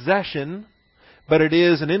even a possession, but it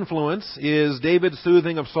is an influence, is David's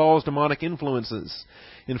soothing of Saul's demonic influences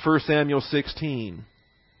in 1 Samuel 16.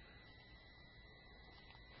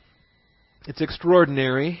 It's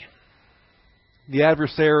extraordinary. The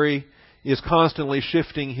adversary is constantly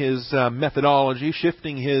shifting his methodology,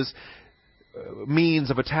 shifting his means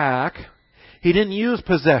of attack. He didn't use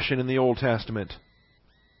possession in the Old Testament.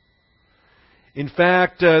 In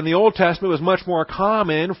fact, in the Old Testament, it was much more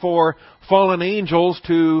common for fallen angels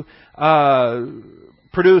to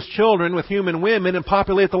produce children with human women and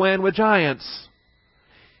populate the land with giants.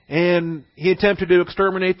 And he attempted to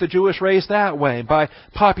exterminate the Jewish race that way, by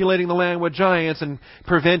populating the land with giants and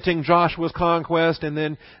preventing Joshua's conquest and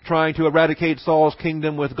then trying to eradicate Saul's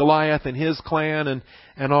kingdom with Goliath and his clan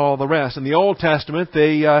and all the rest. In the Old Testament,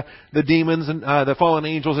 the demons and the fallen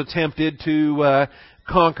angels attempted to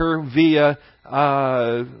conquer via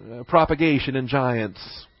propagation in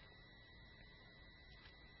giants.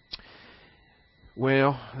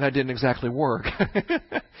 Well, that didn't exactly work.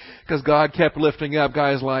 Because God kept lifting up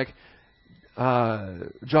guys like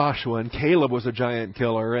Joshua, and Caleb was a giant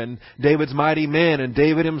killer, and David's mighty men, and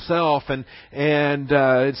David himself, and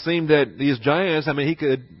it seemed that these giants,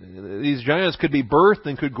 these giants could be birthed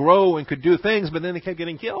and could grow and could do things, but then they kept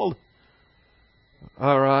getting killed.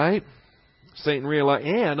 All right. Satan realized,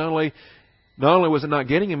 and not only was it not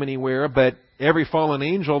getting him anywhere, but every fallen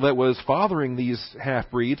angel that was fathering these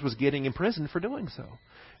half-breeds was getting imprisoned for doing so,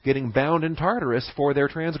 getting bound in Tartarus for their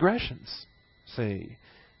transgressions. See,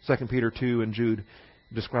 2 Peter 2 and Jude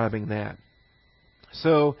describing that.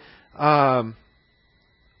 So, rather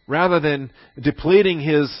than depleting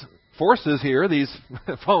his forces here, these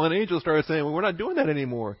fallen angels started saying, well, we're not doing that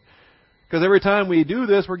anymore. Because every time we do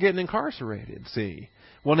this, we're getting incarcerated, see.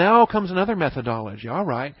 Well, now comes another methodology. All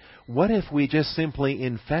right, what if we just simply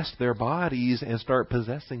infest their bodies and start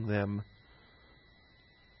possessing them?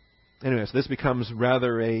 Anyway, so this becomes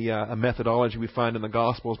rather a methodology we find in the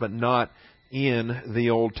Gospels, but not in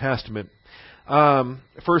the Old Testament. 1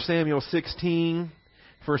 Samuel 16,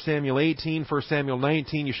 1 Samuel 18, 1 Samuel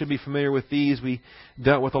 19, you should be familiar with these. We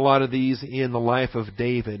dealt with a lot of these in the life of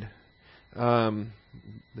David. We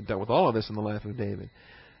dealt with all of this in the life of David.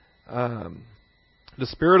 The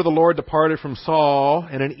Spirit of the Lord departed from Saul,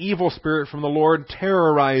 and an evil spirit from the Lord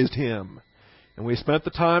terrorized him. And we spent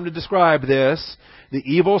the time to describe this. The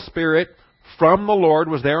evil spirit from the Lord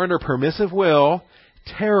was there under permissive will,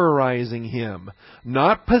 terrorizing him.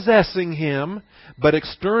 Not possessing him, but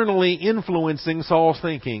externally influencing Saul's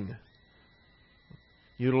thinking.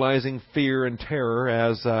 Utilizing fear and terror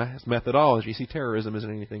as methodology. See, terrorism isn't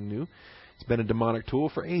anything new. It's been a demonic tool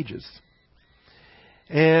for ages.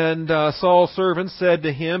 And Saul's servants said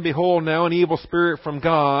to him, behold, now an evil spirit from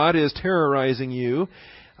God is terrorizing you.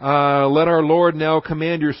 Let our Lord now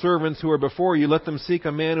command your servants who are before you. Let them seek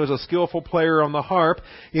a man who is a skillful player on the harp.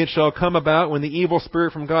 It shall come about when the evil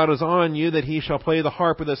spirit from God is on you that he shall play the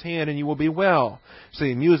harp with his hand and you will be well.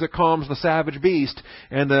 See, music calms the savage beast.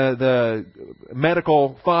 And the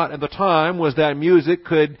medical thought at the time was that music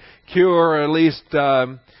could cure or at least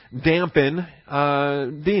dampen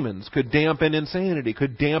demons, could dampen insanity,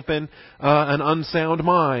 could dampen an unsound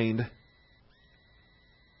mind.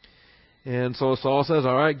 And so Saul says,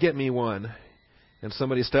 all right, get me one. And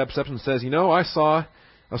somebody steps up and says, I saw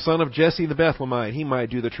a son of Jesse the Bethlehemite. He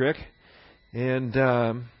might do the trick.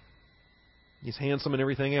 And he's handsome and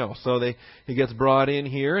everything else. So he gets brought in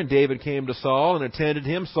here, and David came to Saul and attended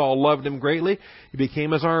him. Saul loved him greatly. He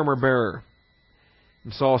became his armor bearer.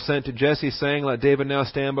 And Saul sent to Jesse, saying, let David now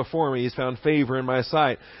stand before me. He's found favor in my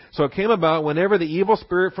sight. So it came about, whenever the evil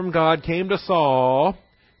spirit from God came to Saul,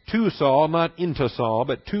 not into Saul,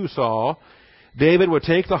 but to Saul, David would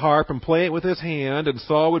take the harp and play it with his hand, and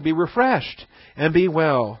Saul would be refreshed and be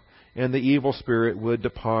well. and the evil spirit would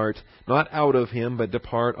depart, not out of him, but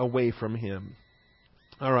depart away from him.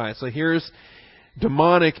 All right, so here's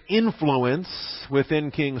demonic influence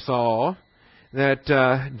within King Saul,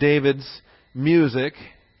 that David's music,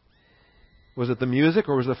 was it the music,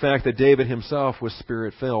 or was it the fact that David himself was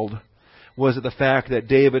Spirit-filled? Was it the fact that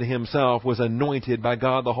David himself was anointed by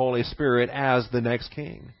God the Holy Spirit as the next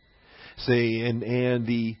king? See, and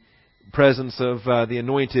the presence of the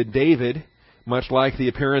anointed David, much like the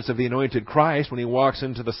appearance of the anointed Christ when he walks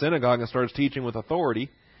into the synagogue and starts teaching with authority,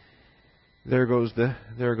 there goes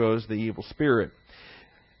the evil spirit.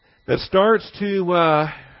 That starts to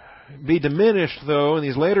be diminished, though, in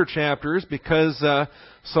these later chapters because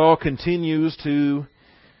Saul continues to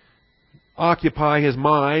occupy his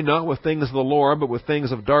mind, not with things of the Lord, but with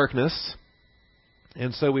things of darkness.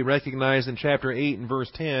 And so we recognize in chapter 8 and verse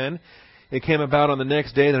 10, it came about on the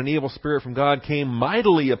next day that an evil spirit from God came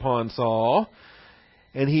mightily upon Saul,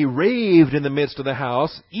 and he raved in the midst of the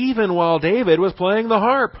house, even while David was playing the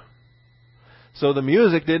harp. So the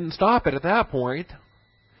music didn't stop it at that point.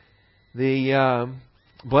 The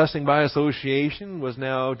blessing by association was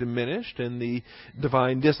now diminished, and the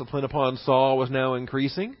divine discipline upon Saul was now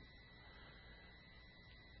increasing.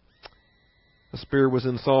 The spear was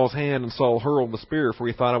in Saul's hand, and Saul hurled the spear, for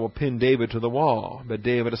he thought, I will pin David to the wall. But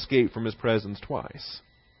David escaped from his presence twice.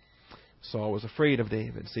 Saul was afraid of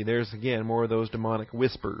David. See, there's again more of those demonic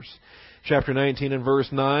whispers. Chapter 19 and verse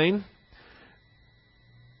 9.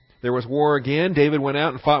 There was war again. David went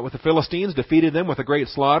out and fought with the Philistines, defeated them with a great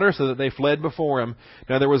slaughter, so that they fled before him.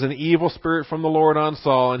 Now there was an evil spirit from the Lord on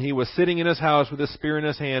Saul, and he was sitting in his house with his spear in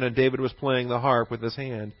his hand, and David was playing the harp with his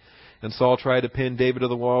hand. And Saul tried to pin David to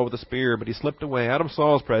the wall with a spear, but he slipped away out of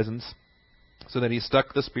Saul's presence, so that he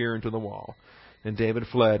stuck the spear into the wall. And David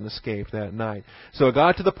fled and escaped that night. So it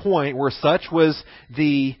got to the point where such was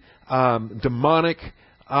the demonic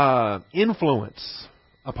influence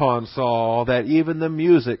upon Saul that even the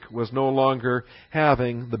music was no longer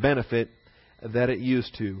having the benefit that it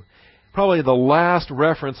used to. Probably the last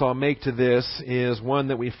reference I'll make to this is one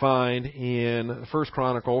that we find in 1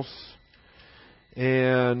 Chronicles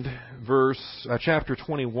and chapter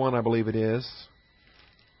 21, I believe it is.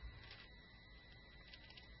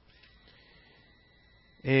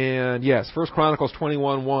 And yes, 1 Chronicles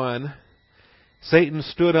 21:1. Satan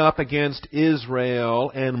stood up against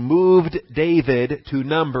Israel and moved David to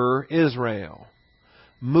number Israel.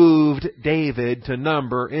 Moved David to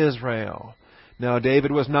number Israel. Now,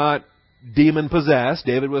 David was not demon-possessed.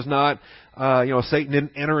 David was not, Satan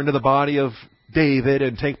didn't enter into the body of David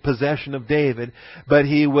and take possession of David, but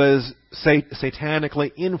he was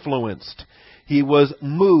satanically influenced. He was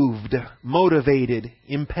moved, motivated,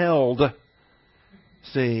 impelled.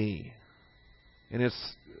 See, and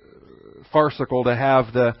it's farcical to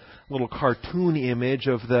have the little cartoon image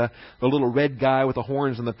of the little red guy with the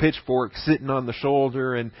horns and the pitchfork sitting on the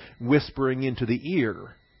shoulder and whispering into the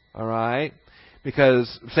ear. All right?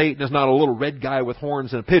 Because Satan is not a little red guy with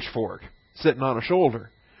horns and a pitchfork sitting on a shoulder.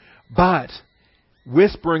 But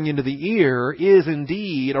whispering into the ear is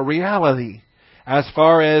indeed a reality as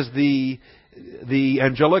far as the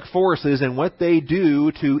angelic forces and what they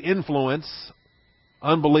do to influence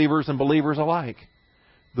unbelievers and believers alike.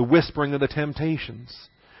 The whispering of the temptations,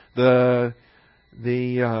 the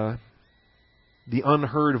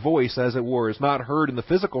unheard voice, as it were, is not heard in the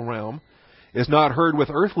physical realm. It's not heard with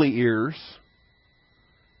earthly ears,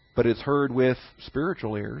 but it's heard with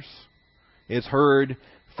spiritual ears. It's heard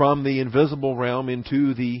from the invisible realm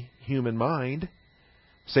into the human mind.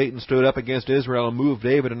 Satan stood up against Israel and moved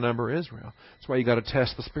David to number Israel. That's why you got to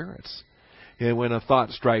test the spirits. And when a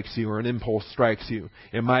thought strikes you or an impulse strikes you,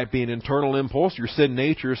 it might be an internal impulse. Your sin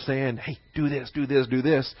nature is saying, hey, do this, do this, do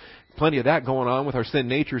this. Plenty of that going on with our sin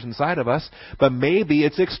natures inside of us. But maybe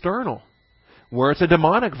it's external, where it's a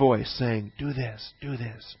demonic voice saying, do this, do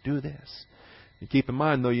this, do this. And keep in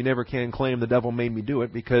mind, though, you never can claim the devil made me do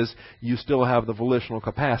it, because you still have the volitional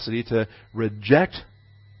capacity to reject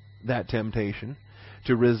that temptation,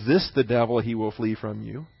 to resist the devil, he will flee from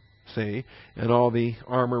you. See, and all the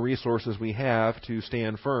armor resources we have to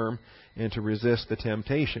stand firm and to resist the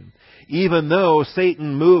temptation. Even though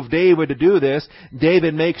Satan moved David to do this,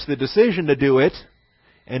 David makes the decision to do it,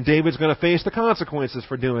 and David's going to face the consequences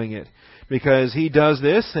for doing it, because he does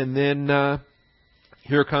this, and then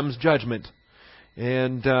here comes judgment.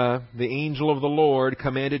 And the angel of the Lord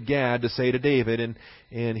commanded Gad to say to David,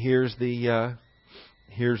 and here's the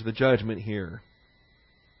judgment here.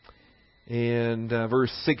 And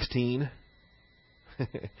verse 16,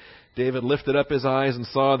 David lifted up his eyes and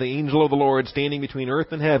saw the angel of the Lord standing between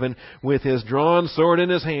earth and heaven with his drawn sword in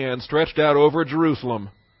his hand, stretched out over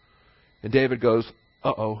Jerusalem. And David goes,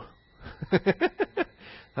 uh-oh,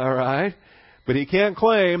 All right? But he can't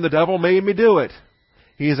claim the devil made me do it.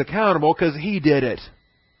 He's accountable because he did it.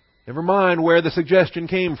 Never mind where the suggestion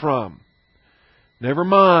came from. Never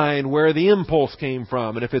mind where the impulse came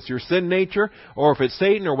from. And if it's your sin nature, or if it's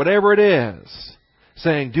Satan, or whatever it is,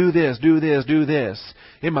 saying, do this, do this, do this.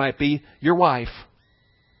 It might be your wife.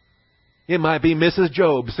 It might be Mrs.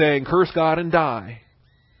 Job saying, curse God and die.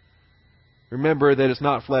 Remember that it's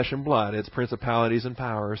not flesh and blood. It's principalities and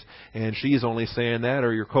powers. And she's only saying that,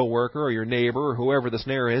 or your coworker, or your neighbor, or whoever the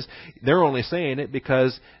snare is. They're only saying it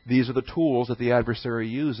because these are the tools that the adversary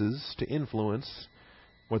uses to influence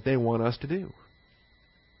what they want us to do.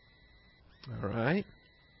 All right?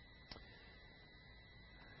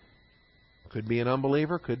 Could be an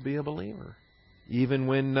unbeliever, could be a believer. Even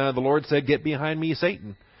when the Lord said, get behind me,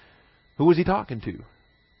 Satan. Who was he talking to?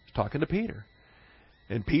 He's talking to Peter.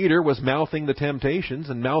 And Peter was mouthing the temptations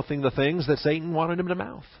and mouthing the things that Satan wanted him to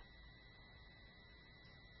mouth.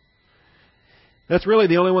 That's really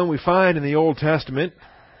the only one we find in the Old Testament.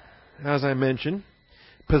 As I mentioned,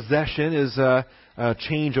 possession is a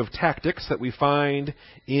change of tactics that we find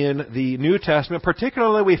in the New Testament,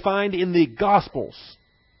 particularly we find in the Gospels.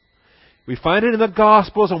 We find it in the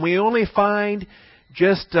Gospels, and we only find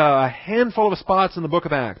just a handful of spots in the book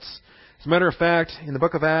of Acts. As a matter of fact, in the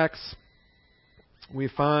book of Acts, we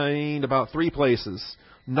find about 3 places,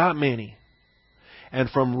 not many. And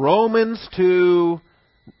from Romans to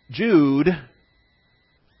Jude,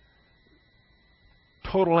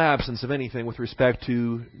 total absence of anything with respect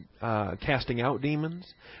to casting out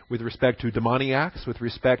demons, with respect to demoniacs, with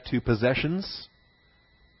respect to possessions.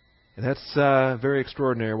 And that's very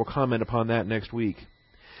extraordinary. We'll comment upon that next week.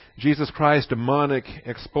 Jesus Christ, demonic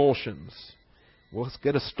expulsions. Well, let's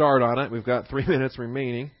get a start on it. We've got 3 minutes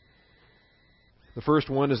remaining. The first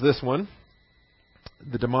one is this one.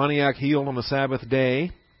 The demoniac healed on the Sabbath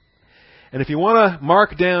day. And if you want to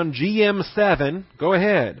mark down GM7, go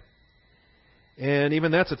ahead. And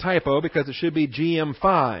even that's a typo because it should be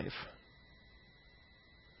GM5.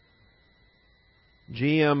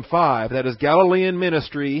 GM5. That is Galilean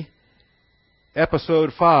Ministry,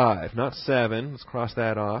 Episode 5. Not 7. Let's cross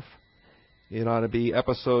that off. It ought to be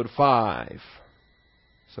Episode 5.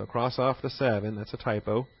 So cross off the 7. That's a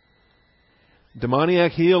typo.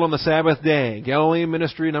 Demoniac healed on the Sabbath day. Galilean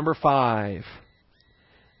Ministry number 5.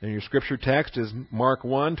 And your scripture text is Mark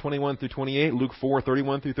 1, 21 through 28, Luke 4,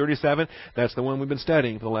 31 through 37. That's the one we've been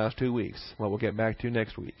studying for the last 2 weeks. Well, we'll get back to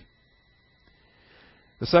next week.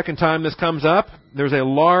 The second time this comes up, there's a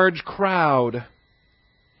large crowd.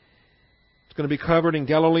 It's going to be covered in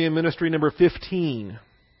Galilean Ministry number 15.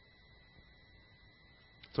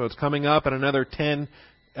 So it's coming up in another 10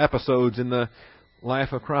 episodes in the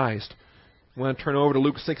life of Christ. I want to turn over to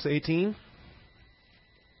Luke 6:18.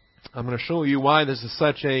 I'm going to show you why this is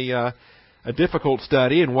such a difficult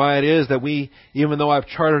study and why it is that we, even though I've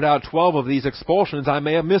charted out 12 of these expulsions, I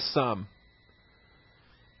may have missed some.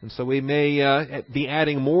 And so we may be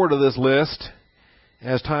adding more to this list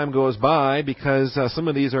as time goes by because some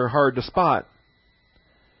of these are hard to spot.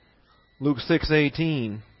 Luke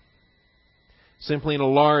 6:18. Simply in a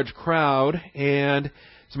large crowd, and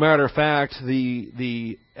as a matter of fact,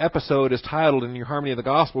 the episode is titled, in your Harmony of the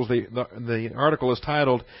Gospels, the article is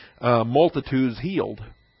titled, Multitudes Healed.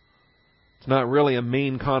 It's not really a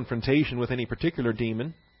main confrontation with any particular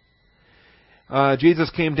demon. Jesus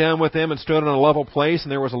came down with them and stood on a level place,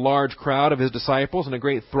 and there was a large crowd of his disciples and a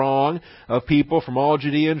great throng of people from all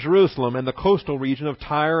Judea and Jerusalem and the coastal region of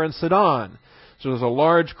Tyre and Sidon. So there's a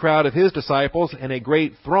large crowd of his disciples and a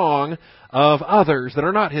great throng of others that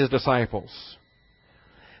are not his disciples,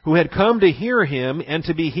 who had come to hear him and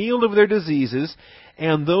to be healed of their diseases,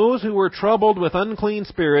 and those who were troubled with unclean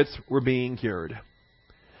spirits were being cured.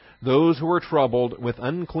 Those who were troubled with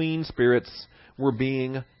unclean spirits were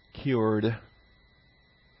being cured.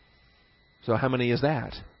 So how many is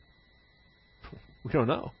that? We don't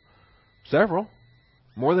know. Several.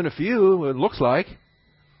 More than a few, it looks like.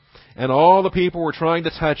 And all the people were trying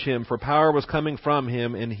to touch him, for power was coming from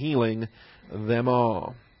him and healing them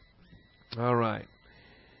all. All right.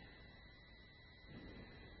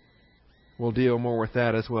 We'll deal more with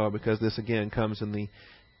that as well, because this again comes in the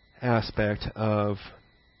aspect of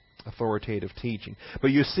authoritative teaching.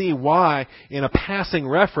 But you see why, in a passing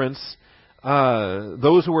reference,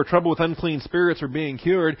 those who were troubled with unclean spirits were being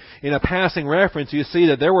cured. In a passing reference, you see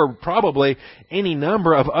that there were probably any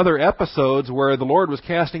number of other episodes where the Lord was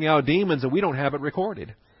casting out demons, and we don't have it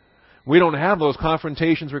recorded. We don't have those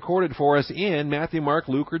confrontations recorded for us in Matthew, Mark,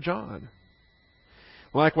 Luke, or John.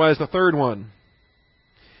 Likewise, the third one,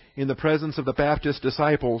 in the presence of the Baptist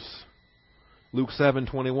disciples, Luke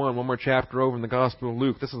 7:21, one more chapter over in the Gospel of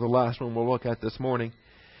Luke. This is the last one we'll look at this morning.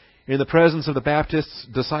 In the presence of the Baptist's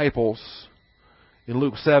disciples, in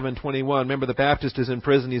Luke 7:21, remember the Baptist is in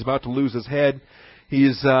prison. He's about to lose his head.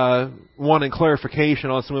 He's wanting clarification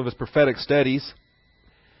on some of his prophetic studies.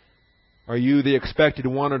 Are you the expected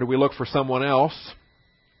one, or do we look for someone else?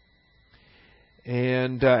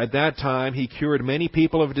 And at that time, he cured many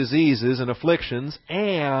people of diseases and afflictions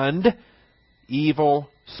and evil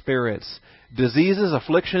spirits. Diseases,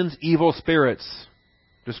 afflictions, evil spirits,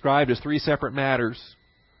 described as three separate matters.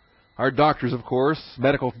 Our doctors, of course,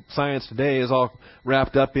 medical science today is all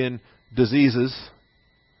wrapped up in diseases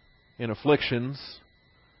and afflictions.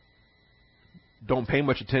 Don't pay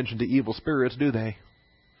much attention to evil spirits, do they?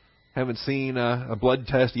 Haven't seen a blood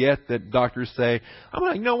test yet that doctors say, I'm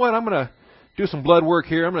going to do some blood work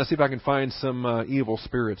here. I'm going to see if I can find some evil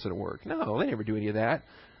spirits at work. No, they never do any of that.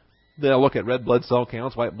 They'll look at red blood cell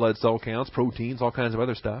counts, white blood cell counts, proteins, all kinds of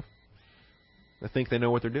other stuff. They think they know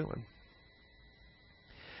what they're doing.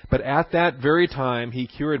 But at that very time, he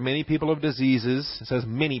cured many people of diseases, it says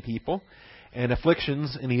many people, and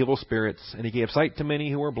afflictions and evil spirits. And he gave sight to many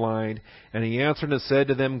who were blind. And he answered and said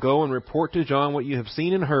to them, Go and report to John what you have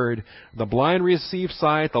seen and heard. The blind receive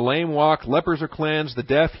sight, the lame walk, lepers are cleansed, the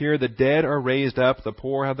deaf hear, the dead are raised up, the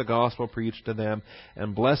poor have the gospel preached to them.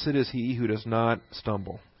 And blessed is he who does not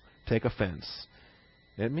stumble, take offense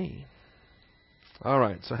at me. All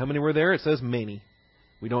right, so how many were there? It says many.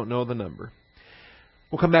 We don't know the number.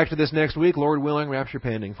 We'll come back to this next week, Lord willing, rapture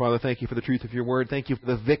pending. Father, thank you for the truth of your word. Thank you for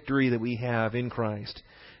the victory that we have in Christ.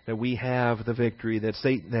 That we have the victory, that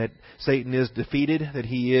Satan is defeated, that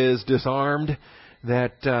he is disarmed,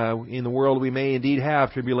 that in the world we may indeed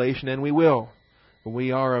have tribulation, and we will. But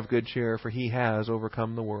we are of good cheer, for he has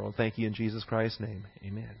overcome the world. Thank you in Jesus Christ's name.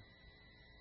 Amen.